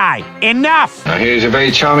 Chime in, guy. Enough. Now, he's a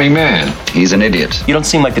very charming man. He's an idiot. You don't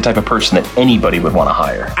seem like the type of person that anybody would want to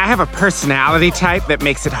hire. I have a personality type that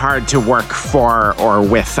makes it hard to work for or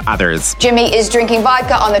with others. Jimmy is drinking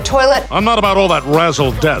vodka on the toilet. I'm not about all that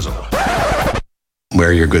razzle-dazzle.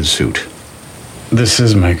 Wear your good suit. This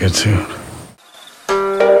is my good suit.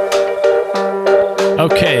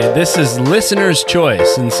 Okay, this is listener's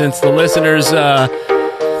choice, and since the listeners,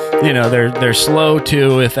 they're slow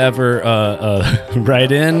to, if ever,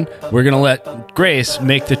 write in, we're gonna let Grace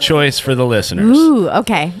make the choice for the listeners. Ooh,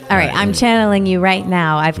 okay, all right. I'm channeling you right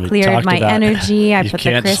now. I've cleared my energy. I put the crystals.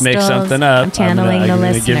 You can't just make something up. I'm channeling the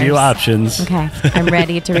listeners. I'm gonna give you options. Okay, I'm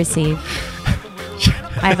ready to receive.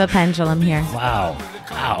 I have a pendulum here. Wow,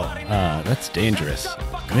 that's dangerous.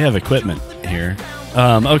 We have equipment here.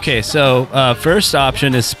 Okay, so first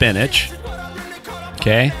option is spinach.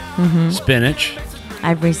 Okay, spinach.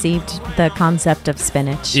 I've received the concept of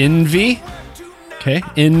spinach. Envy. Okay,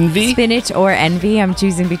 envy. Spinach or envy. I'm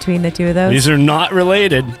choosing between the two of those. These are not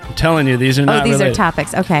related. I'm telling you, these are not related. Oh, these are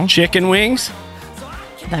topics. Okay. Chicken wings.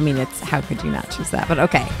 I mean, how could you not choose that? But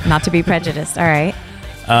okay, not to be prejudiced. All right.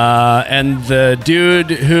 And the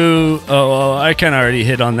dude who, I kind of already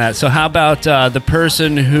hit on that. So how about the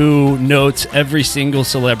person who notes every single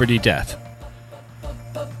celebrity death?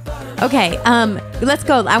 Okay, let's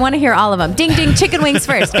go. I want to hear all of them. Ding, ding, chicken wings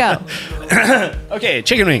first. Go. Okay,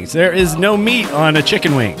 chicken wings. There is no meat on a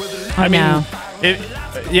chicken wing. I know. I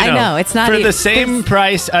know, it's not for the same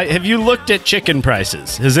price. Have you looked at chicken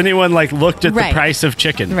prices? Has anyone looked at the price of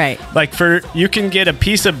chicken? Right. You can get a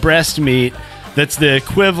piece of breast meat that's the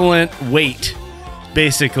equivalent weight,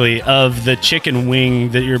 basically, of the chicken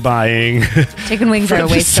wing that you're buying. Chicken wings are a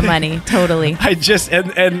waste of money. Totally.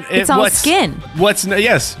 It's all skin.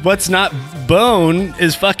 What's not bone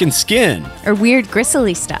is fucking skin. Or weird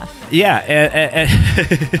gristly stuff. Yeah.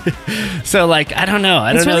 So I don't know.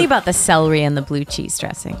 It's really about the celery and the blue cheese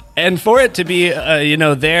dressing. And for it to be,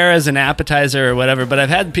 there as an appetizer or whatever, but I've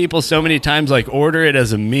had people so many times order it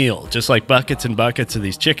as a meal, just buckets and buckets of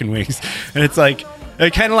these chicken wings. And it's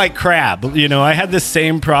kind of like crab. I had the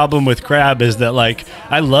same problem with crab is that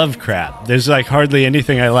I love crab. There's hardly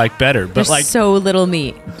anything I like better. But there's so little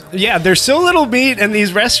meat. Yeah, there's so little meat, and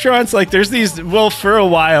these restaurants, there's these, for a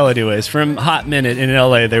while anyways, from Hot Minute in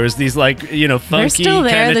LA, there was these funky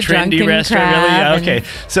kind of trendy restaurant. Really? Yeah, okay.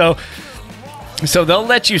 So they'll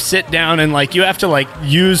let you sit down and you have to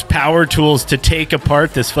use power tools to take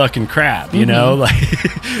apart this fucking crab, you know,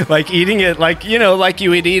 eating it you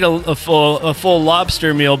would eat a full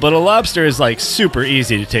lobster meal, but a lobster is super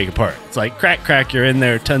easy to take apart. It's crack, you're in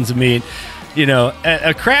there, tons of meat.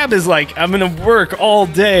 A crab is I'm going to work all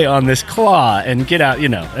day on this claw and get out,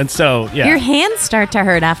 and so, yeah. Your hands start to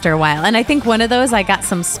hurt after a while. And I think one of those, I got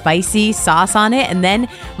some spicy sauce on it, and then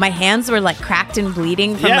my hands were cracked and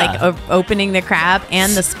bleeding from opening the crab,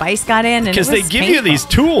 and the spice got in. Because they give you these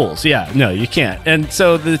tools. Yeah, no, you can't. And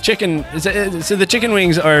so the chicken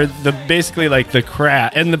wings are basically the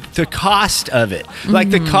crab, and the cost of it.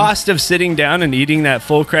 The cost of sitting down and eating that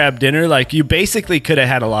full crab dinner, you basically could have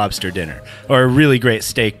had a lobster dinner. Or a really great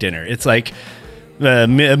steak dinner. It's a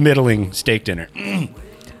middling steak dinner.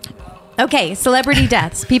 Okay, celebrity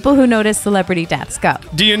deaths. People who notice celebrity deaths. Go.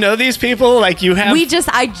 Do you know these people? Like you have.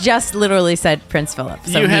 I just literally said Prince Philip.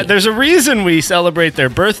 So There's a reason we celebrate their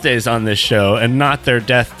birthdays on this show and not their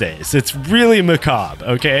death days. It's really macabre,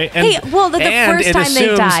 okay? And, the first time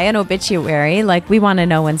they die, an obituary. Like we want to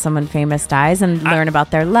know when someone famous dies and learn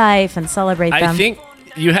about their life and celebrate them. I think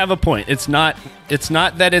you have a point. It's not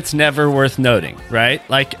that it's never worth noting, right?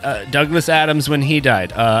 Like Douglas Adams when he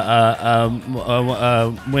died.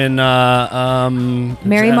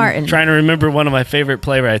 Mary Martin. I'm trying to remember one of my favorite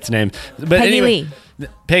playwrights' names. But Peggy Lee.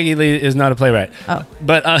 Peggy Lee is not a playwright. Oh.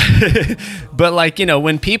 But but like,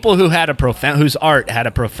 when people whose art had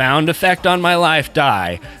a profound effect on my life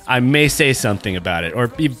die, I may say something about it or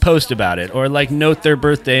post about it or like note their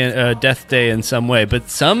birthday, death day in some way. But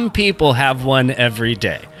some people have one every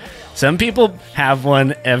day. Some people have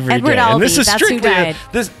one every Edward day. Albee, And this is that's who strictly died.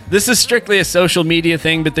 this is strictly a social media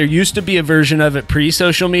thing, but there used to be a version of it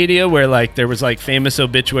pre-social media where like there was like famous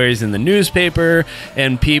obituaries in the newspaper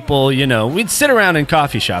and people, we'd sit around in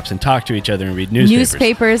coffee shops and talk to each other and read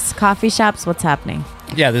Newspapers, coffee shops, what's happening?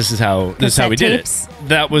 Yeah, this is how we did it.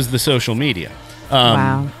 That was the social media.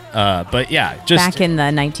 Wow. But yeah, just back in the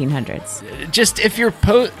 1900s. Just if you're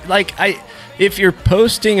if you're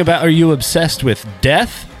posting about, are you obsessed with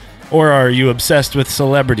death? Or are you obsessed with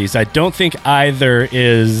celebrities? I don't think either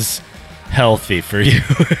is healthy for you.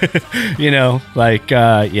 Yeah.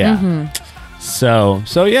 Mm-hmm. So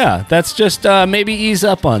yeah, that's just maybe ease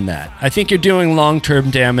up on that. I think you're doing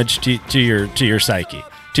long-term damage to your psyche,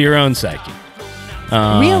 to your own psyche.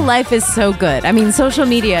 Real life is so good. I mean, social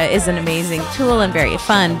media is an amazing tool and very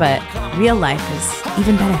fun, but real life is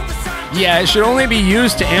even better. Yeah, it should only be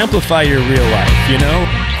used to amplify your real life,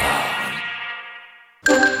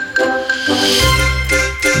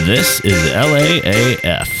 This is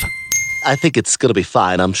LAAF. I think it's going to be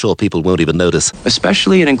fine. I'm sure people won't even notice.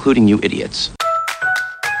 Especially and including you idiots.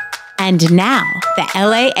 And now, the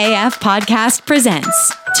LAAF podcast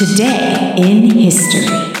presents Today in History.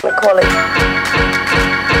 Macaulay.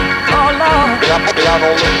 Oh, Lord.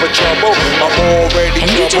 And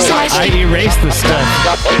you just like I erased the stuff.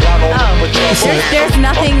 There's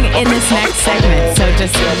nothing in this next segment, so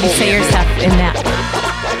just you say your stuff in that.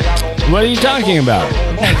 What are you talking about?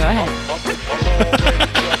 Okay, go ahead.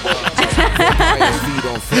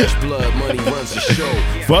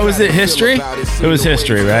 What was it? History? It was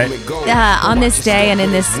history, right? On this day and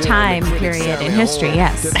in this time period in history,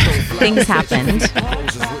 yes. Things happened.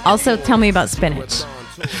 Also, tell me about spinach.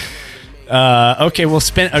 Okay,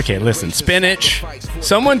 listen. Spinach.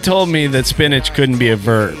 Someone told me that spinach couldn't be a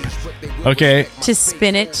verb. Okay. To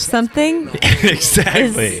spinach something?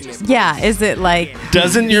 Exactly. Is it like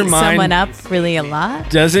doesn't your mind someone up really a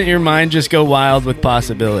lot? Doesn't your mind just go wild with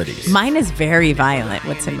possibilities? Mine is very violent.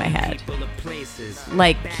 What's in my head?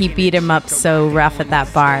 Like he beat him up so rough at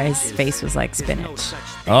that bar, his face was like spinach.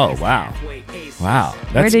 Oh wow,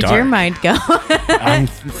 that's where did dark. your mind go? I'm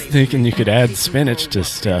thinking you could add spinach to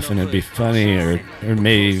stuff and it'd be funny or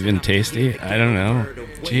maybe even tasty. I don't know.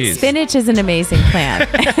 Jeez. Spinach is an amazing plant.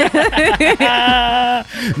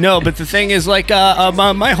 No, but the thing is, like,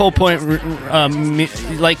 my whole point,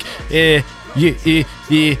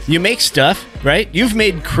 you make stuff, right? You've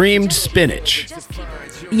made creamed spinach.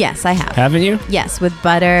 Yes, I have. Haven't you? Yes, with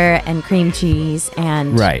butter and cream cheese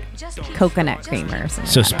and coconut creamer.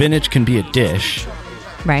 So spinach can be a dish.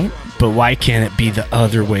 Right. But why can't it be the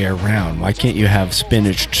other way around? Why can't you have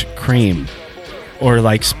spinached cream? Or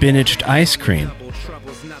like spinached ice cream?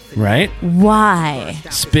 Right? Why?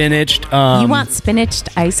 Spinached. You want spinached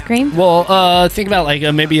ice cream? Well, think about like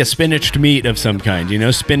maybe a spinached meat of some kind.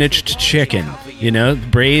 Spinached chicken.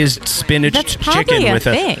 Braised spinached chicken with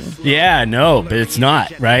thing. Yeah, no, but it's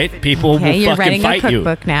not, right? People will you're fucking fight you. You're writing a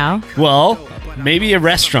cookbook now. Well, maybe a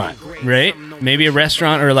restaurant, right? Maybe a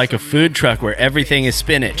restaurant or like a food truck where everything is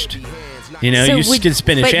spinached. You can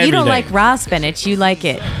spinach everything. But you don't like raw spinach. You like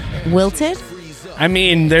it wilted? I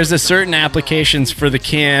mean, there's a certain applications for the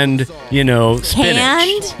canned, spinach.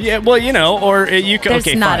 Canned? Yeah, well, or you can.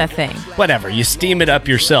 There's not a thing. Whatever, you steam it up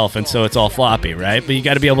yourself, and so it's all floppy, right? But you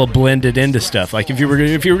got to be able to blend it into stuff. Like if you were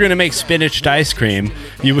gonna make spinached ice cream,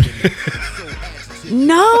 you would.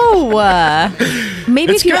 No.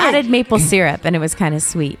 Maybe if you added maple syrup and it was kind of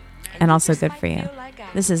sweet and also good for you.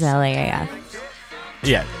 This is LAAF.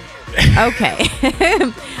 Yeah. Okay.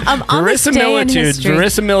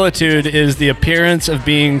 Verisimilitude is the appearance of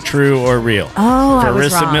being true or real. Oh, I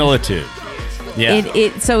was wrong. Verisimilitude.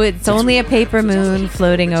 Yeah. So it's only a paper moon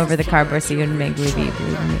floating over the cardboard, so you wouldn't make believe me.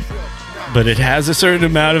 But it has a certain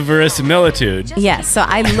amount of verisimilitude. Yes. So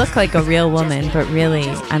I look like a real woman, but really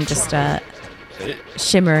I'm just a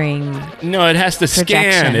shimmering. No, it has to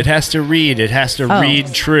projection. scan. It has to read. It has to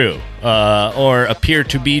read true or appear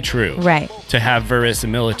to be true. Right. To have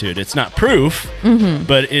verisimilitude. It's not proof,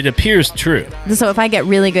 but it appears true. So if I get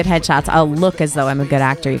really good headshots, I'll look as though I'm a good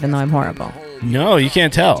actor, even though I'm horrible. No, you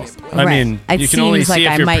can't tell. I mean, you can only see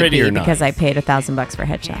if you're pretty or not. Because I paid $1,000 for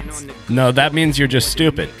headshots. No, that means you're just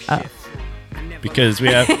stupid. Oh. Because we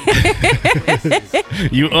have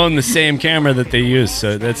you own the same camera that they use,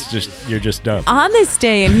 so you're just dumb. On this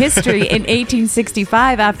day in history, in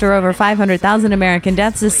 1865, after over 500,000 American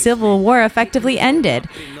deaths, the Civil War effectively ended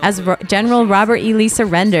as General Robert E. Lee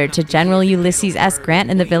surrendered to General Ulysses S. Grant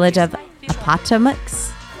in the village of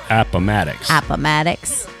Appomattox.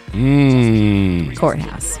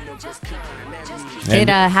 Courthouse. It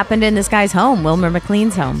happened in this guy's home, Wilmer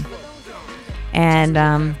McLean's home, and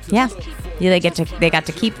they got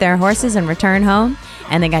to keep their horses and return home,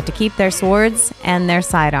 and they got to keep their swords and their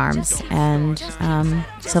sidearms, and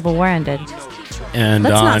Civil War ended. And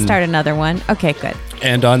let's not start another one. Okay, good.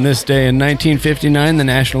 And on this day in 1959, the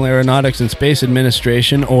National Aeronautics and Space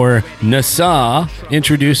Administration, or NASA,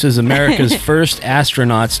 introduces America's first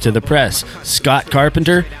astronauts to the press. Scott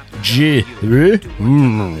Carpenter, a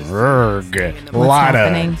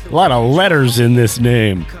lot of letters in this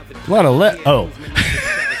name.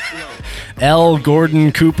 L.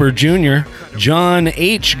 Gordon Cooper Jr., John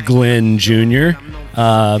H. Glenn Jr.,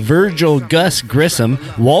 Virgil Gus Grissom,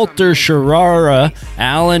 Walter Sharara,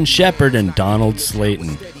 Alan Shepard, and Donald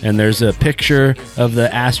Slayton. And there's a picture of the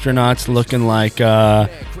astronauts looking like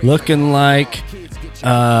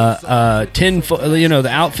tinfoil. You know, the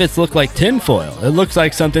outfits look like tinfoil. It looks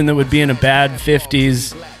like something that would be in a bad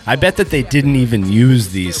 50s. I bet that they didn't even use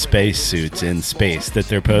these spacesuits in space that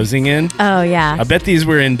they're posing in. Oh, yeah. I bet these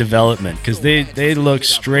were in development because they look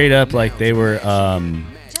straight up like they were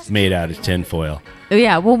made out of tinfoil.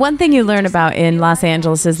 Yeah, well, one thing you learn about in Los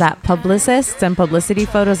Angeles is that publicists and publicity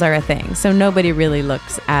photos are a thing. So nobody really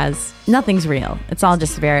looks nothing's real. It's all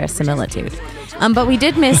just verisimilitude. But we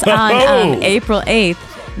did miss on April 8th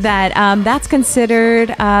that that's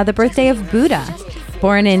considered the birthday of Buddha.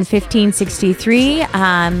 Born in 1563,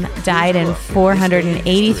 died in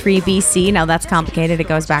 483 BC. Now that's complicated. It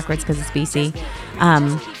goes backwards because it's BC.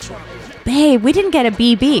 Hey, we didn't get a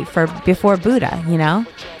BB before Buddha, you know?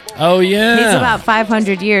 Oh, yeah. He's about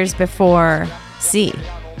 500 years before C.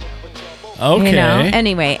 Okay. You know?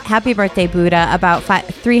 Anyway, happy birthday, Buddha. About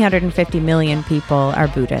 350 million people are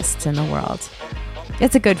Buddhists in the world.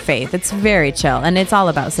 It's a good faith. It's very chill. And it's all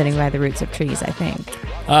about sitting by the roots of trees, I think.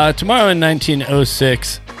 Tomorrow in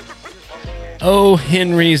 1906, O.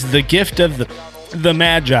 Henry's The Gift of the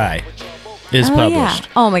Magi is published.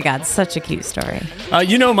 Yeah. Oh, my God. Such a cute story.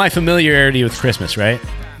 You know my familiarity with Christmas, right?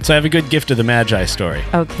 So I have a good Gift of the Magi story.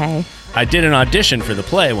 Okay. I did an audition for the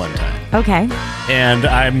play one time. Okay. And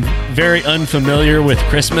I'm very unfamiliar with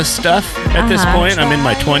Christmas stuff at this point. I'm in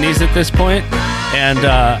my 20s at this point. And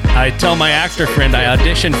I tell my actor friend I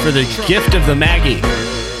auditioned for the Gift of the Maggie.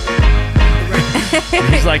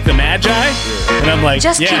 He's like, the Magi? And I'm like,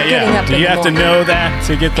 just keep getting up do you have to know that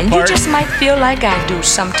to get the part? You just might feel like I do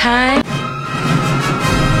sometimes.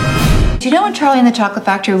 Do you know in Charlie and the Chocolate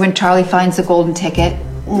Factory when Charlie finds the golden ticket?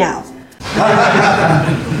 No.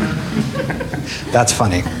 That's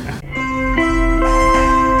funny.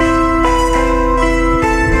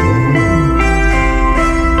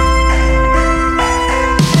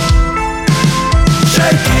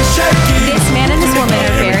 This man and this woman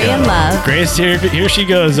are very in love. Grace, here she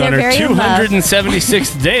goes on her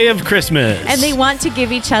 276th day of Christmas. And they want to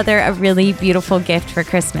give each other a really beautiful gift for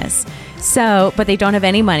Christmas. So, but they don't have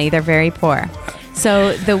any money. They're very poor.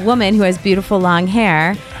 So the woman who has beautiful long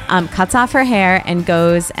hair cuts off her hair and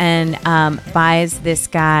goes and buys this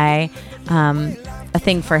guy a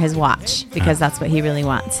thing for his watch because that's what he really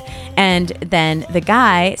wants. And then the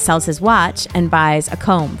guy sells his watch and buys a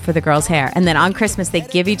comb for the girl's hair. And then on Christmas, they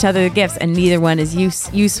give each other the gifts and neither one is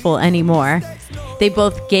useful anymore. They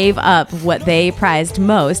both gave up what they prized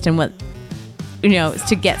most and what,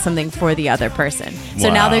 to get something for the other person. So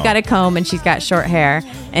now they've got a comb and she's got short hair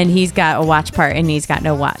and he's got a watch part and he's got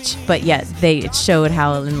no watch. But yet it showed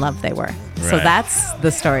how in love they were. Right. So that's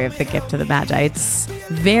the story of the Gift of the Magi. It's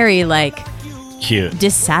very cute,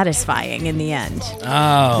 dissatisfying in the end.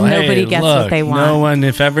 Oh, nobody gets what they want. No one,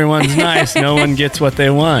 if everyone's nice, no one gets what they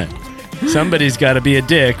want. Somebody's got to be a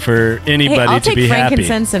dick for anybody to be happy. I'll take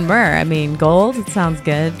frankincense and myrrh. I mean, gold, it sounds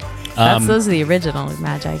good. Those are the original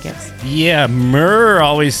Magi gifts. Yeah, myrrh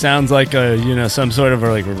always sounds like some sort of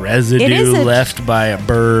residue left by a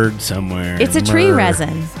bird somewhere. It's a tree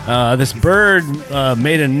resin. This bird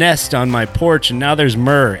made a nest on my porch, and now there's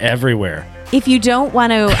myrrh everywhere. If you don't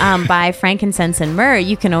want to buy frankincense and myrrh,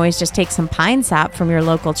 you can always just take some pine sap from your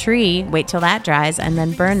local tree, wait till that dries, and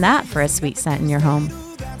then burn that for a sweet scent in your home.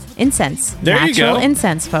 Incense. There you Natural go.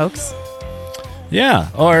 incense, folks. Yeah,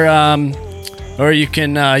 or you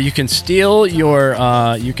can steal your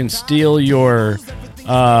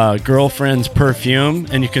girlfriend's perfume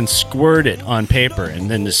and you can squirt it on paper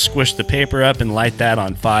and then just squish the paper up and light that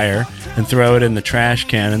on fire and throw it in the trash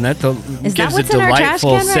can, and that gives a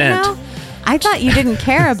delightful scent. Right now? I thought you didn't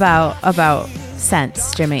care about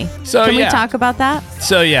scents, Jimmy. So, can we yeah. talk about that?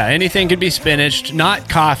 So yeah, anything could be spinached, not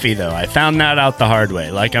coffee though. I found that out the hard way.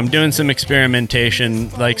 Like, I'm doing some experimentation.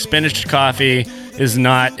 Like, spinached coffee is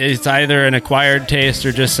not, it's either an acquired taste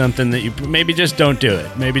or just something that you maybe just don't do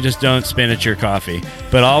it. Maybe just don't spinach your coffee.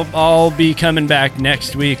 But I'll be coming back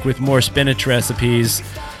next week with more spinach recipes.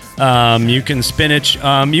 You can spinach.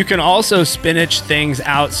 You can also spinach things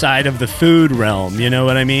outside of the food realm. You know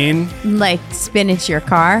what I mean? Like spinach your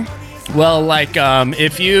car? Well, like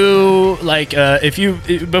if you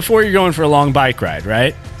before you're going for a long bike ride,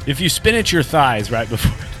 right? If you spinach your thighs right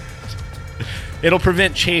before, it'll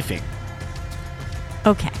prevent chafing.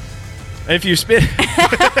 Okay. If you spin,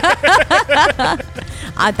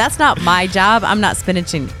 that's not my job. I'm not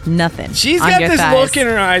spinaching nothing. She's on got your this thighs. look in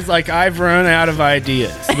her eyes like I've run out of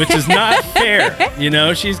ideas, which is not fair. You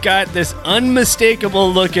know, she's got this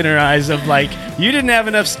unmistakable look in her eyes of like, you didn't have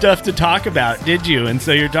enough stuff to talk about, did you? And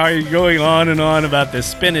so you're going on and on about this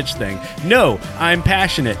spinach thing. No, I'm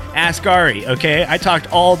passionate. Ask Ari, okay? I talked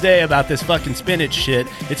all day about this fucking spinach shit.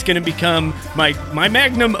 It's going to become my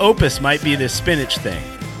magnum opus might be this spinach thing.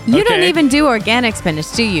 You okay? don't even do organic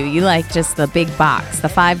spinach, do you? You like just the big box, the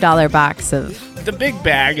 $5 box of... The big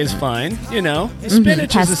bag is fine, you know.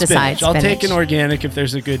 Spinach is a spinach. I'll take an organic if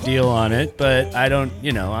there's a good deal on it, but I don't,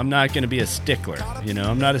 I'm not going to be a stickler.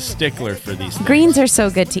 I'm not a stickler for these things. Greens are so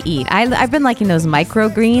good to eat. I've been liking those micro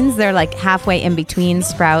greens. They're like halfway in between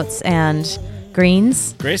sprouts and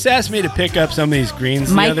greens. Grace asked me to pick up some of these greens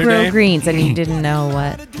the other day. Micro greens, and you didn't know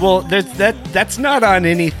what. Well, that's not on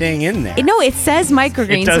anything in there. No, it says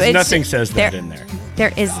microgreens. Nothing says that in there.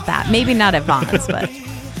 There is that. Maybe not at Vaughn's, but...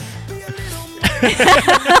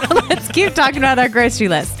 Let's keep talking about our grocery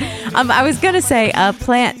list. I was going to say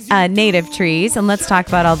plant native trees, and let's talk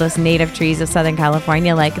about all those native trees of Southern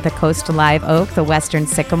California, like the Coast Live Oak, the Western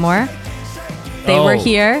Sycamore. They were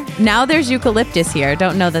here. Now there's eucalyptus here.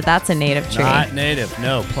 Don't know that that's a native tree. Not native,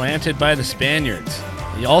 no. Planted by the Spaniards.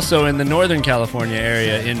 Also in the Northern California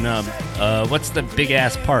area in, what's the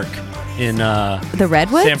big-ass park? In the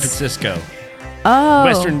Redwoods? San Francisco. Oh.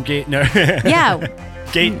 Western Gate, no. Yeah.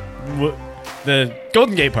 The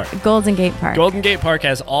Golden Gate Park. Golden Gate Park. Golden Gate Park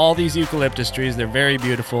has all these eucalyptus trees. They're very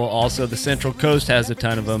beautiful. Also, the Central Coast has a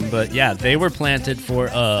ton of them. But yeah, they were planted for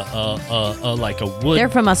like a wood. They're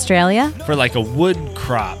from Australia? For like a wood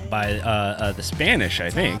crop by the Spanish,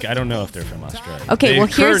 I think. I don't know if they're from Australia. Okay, well,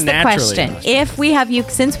 here's the question. If we have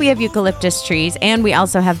since we have eucalyptus trees and we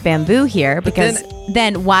also have bamboo here, because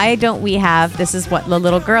then why don't we have, this is what the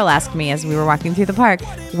little girl asked me as we were walking through the park,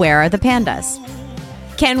 where are the pandas?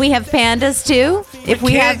 Can we have pandas too? If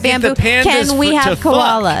we have bamboo, can we have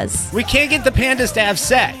koalas? We can't get the pandas to have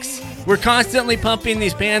sex. We're constantly pumping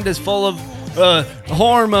these pandas full of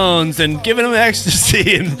hormones and giving them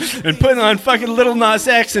ecstasy and putting on fucking Lil Nah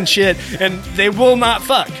Sex and shit, and they will not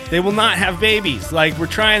fuck. They will not have babies. Like, we're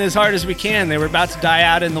trying as hard as we can. They were about to die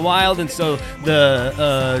out in the wild, and so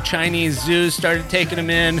the Chinese zoos started taking them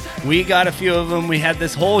in. We got a few of them. We had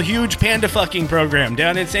this whole huge panda fucking program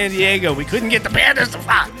down in San Diego. We couldn't get the pandas to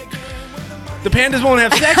fuck. The pandas won't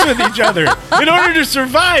have sex with each other. In order to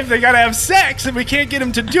survive, they gotta have sex, and we can't get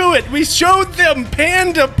them to do it. We showed them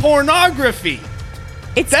panda pornography.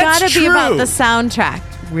 It's gotta be about the soundtrack.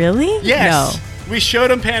 Really? Yes. No. We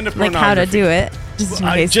showed them panda pornography. Like how to do it. Just in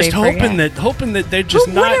case just hoping that they're just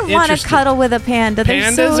Who not interested. wouldn't want to cuddle with a panda?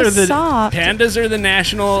 They're so soft. Pandas are the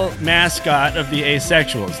national mascot of the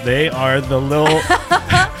asexuals. They are the little...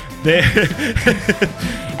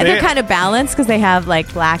 And they're kind of balanced because they have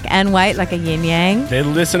like black and white, like a yin yang. They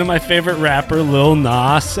listen to my favorite rapper, Lil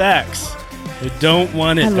Nah Sex. They don't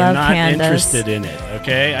want it. They're not interested in it.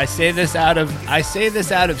 Okay, I say this out of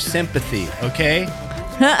sympathy. Okay,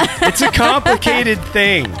 it's a complicated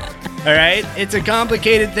thing. All right, it's a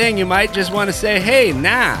complicated thing. You might just want to say, "Hey,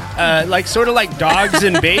 nah," like sort of like dogs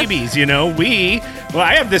and babies.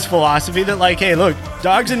 I have this philosophy that, like, hey, look,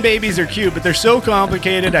 dogs and babies are cute, but they're so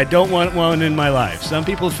complicated. I don't want one in my life. Some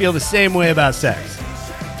people feel the same way about sex.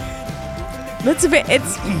 This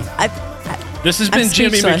has been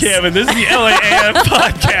Jimmy McCammon. This is the LAAF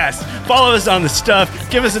podcast. Follow us on the stuff.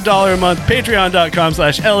 Give us $1 a month.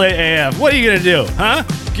 Patreon.com/LAAF. What are you going to do? Huh?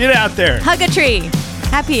 Get out there. Hug a tree.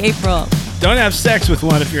 Happy April. Don't have sex with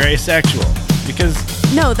one if you're asexual. Because...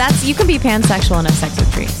 No, you can be pansexual and have sex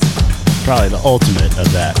with trees. Probably the ultimate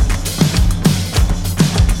of that.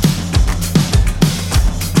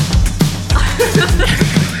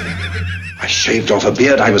 I shaved off a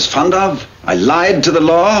beard I was fond of. I lied to the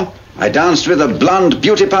law. I danced with a blonde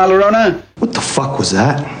beauty parlor owner. What the fuck was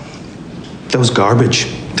that? That was garbage.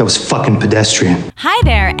 That was fucking pedestrian. Hi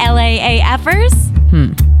there, LAAFers.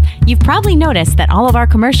 You've probably noticed that all of our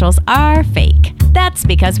commercials are fake. That's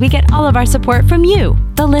because we get all of our support from you,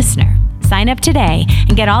 the listener. Sign up today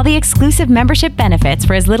and get all the exclusive membership benefits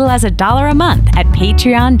for as little as $1 a month at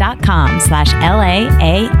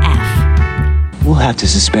patreon.com/LAAF. We'll have to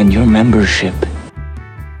suspend your membership.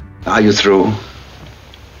 Are you through?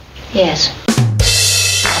 Yes.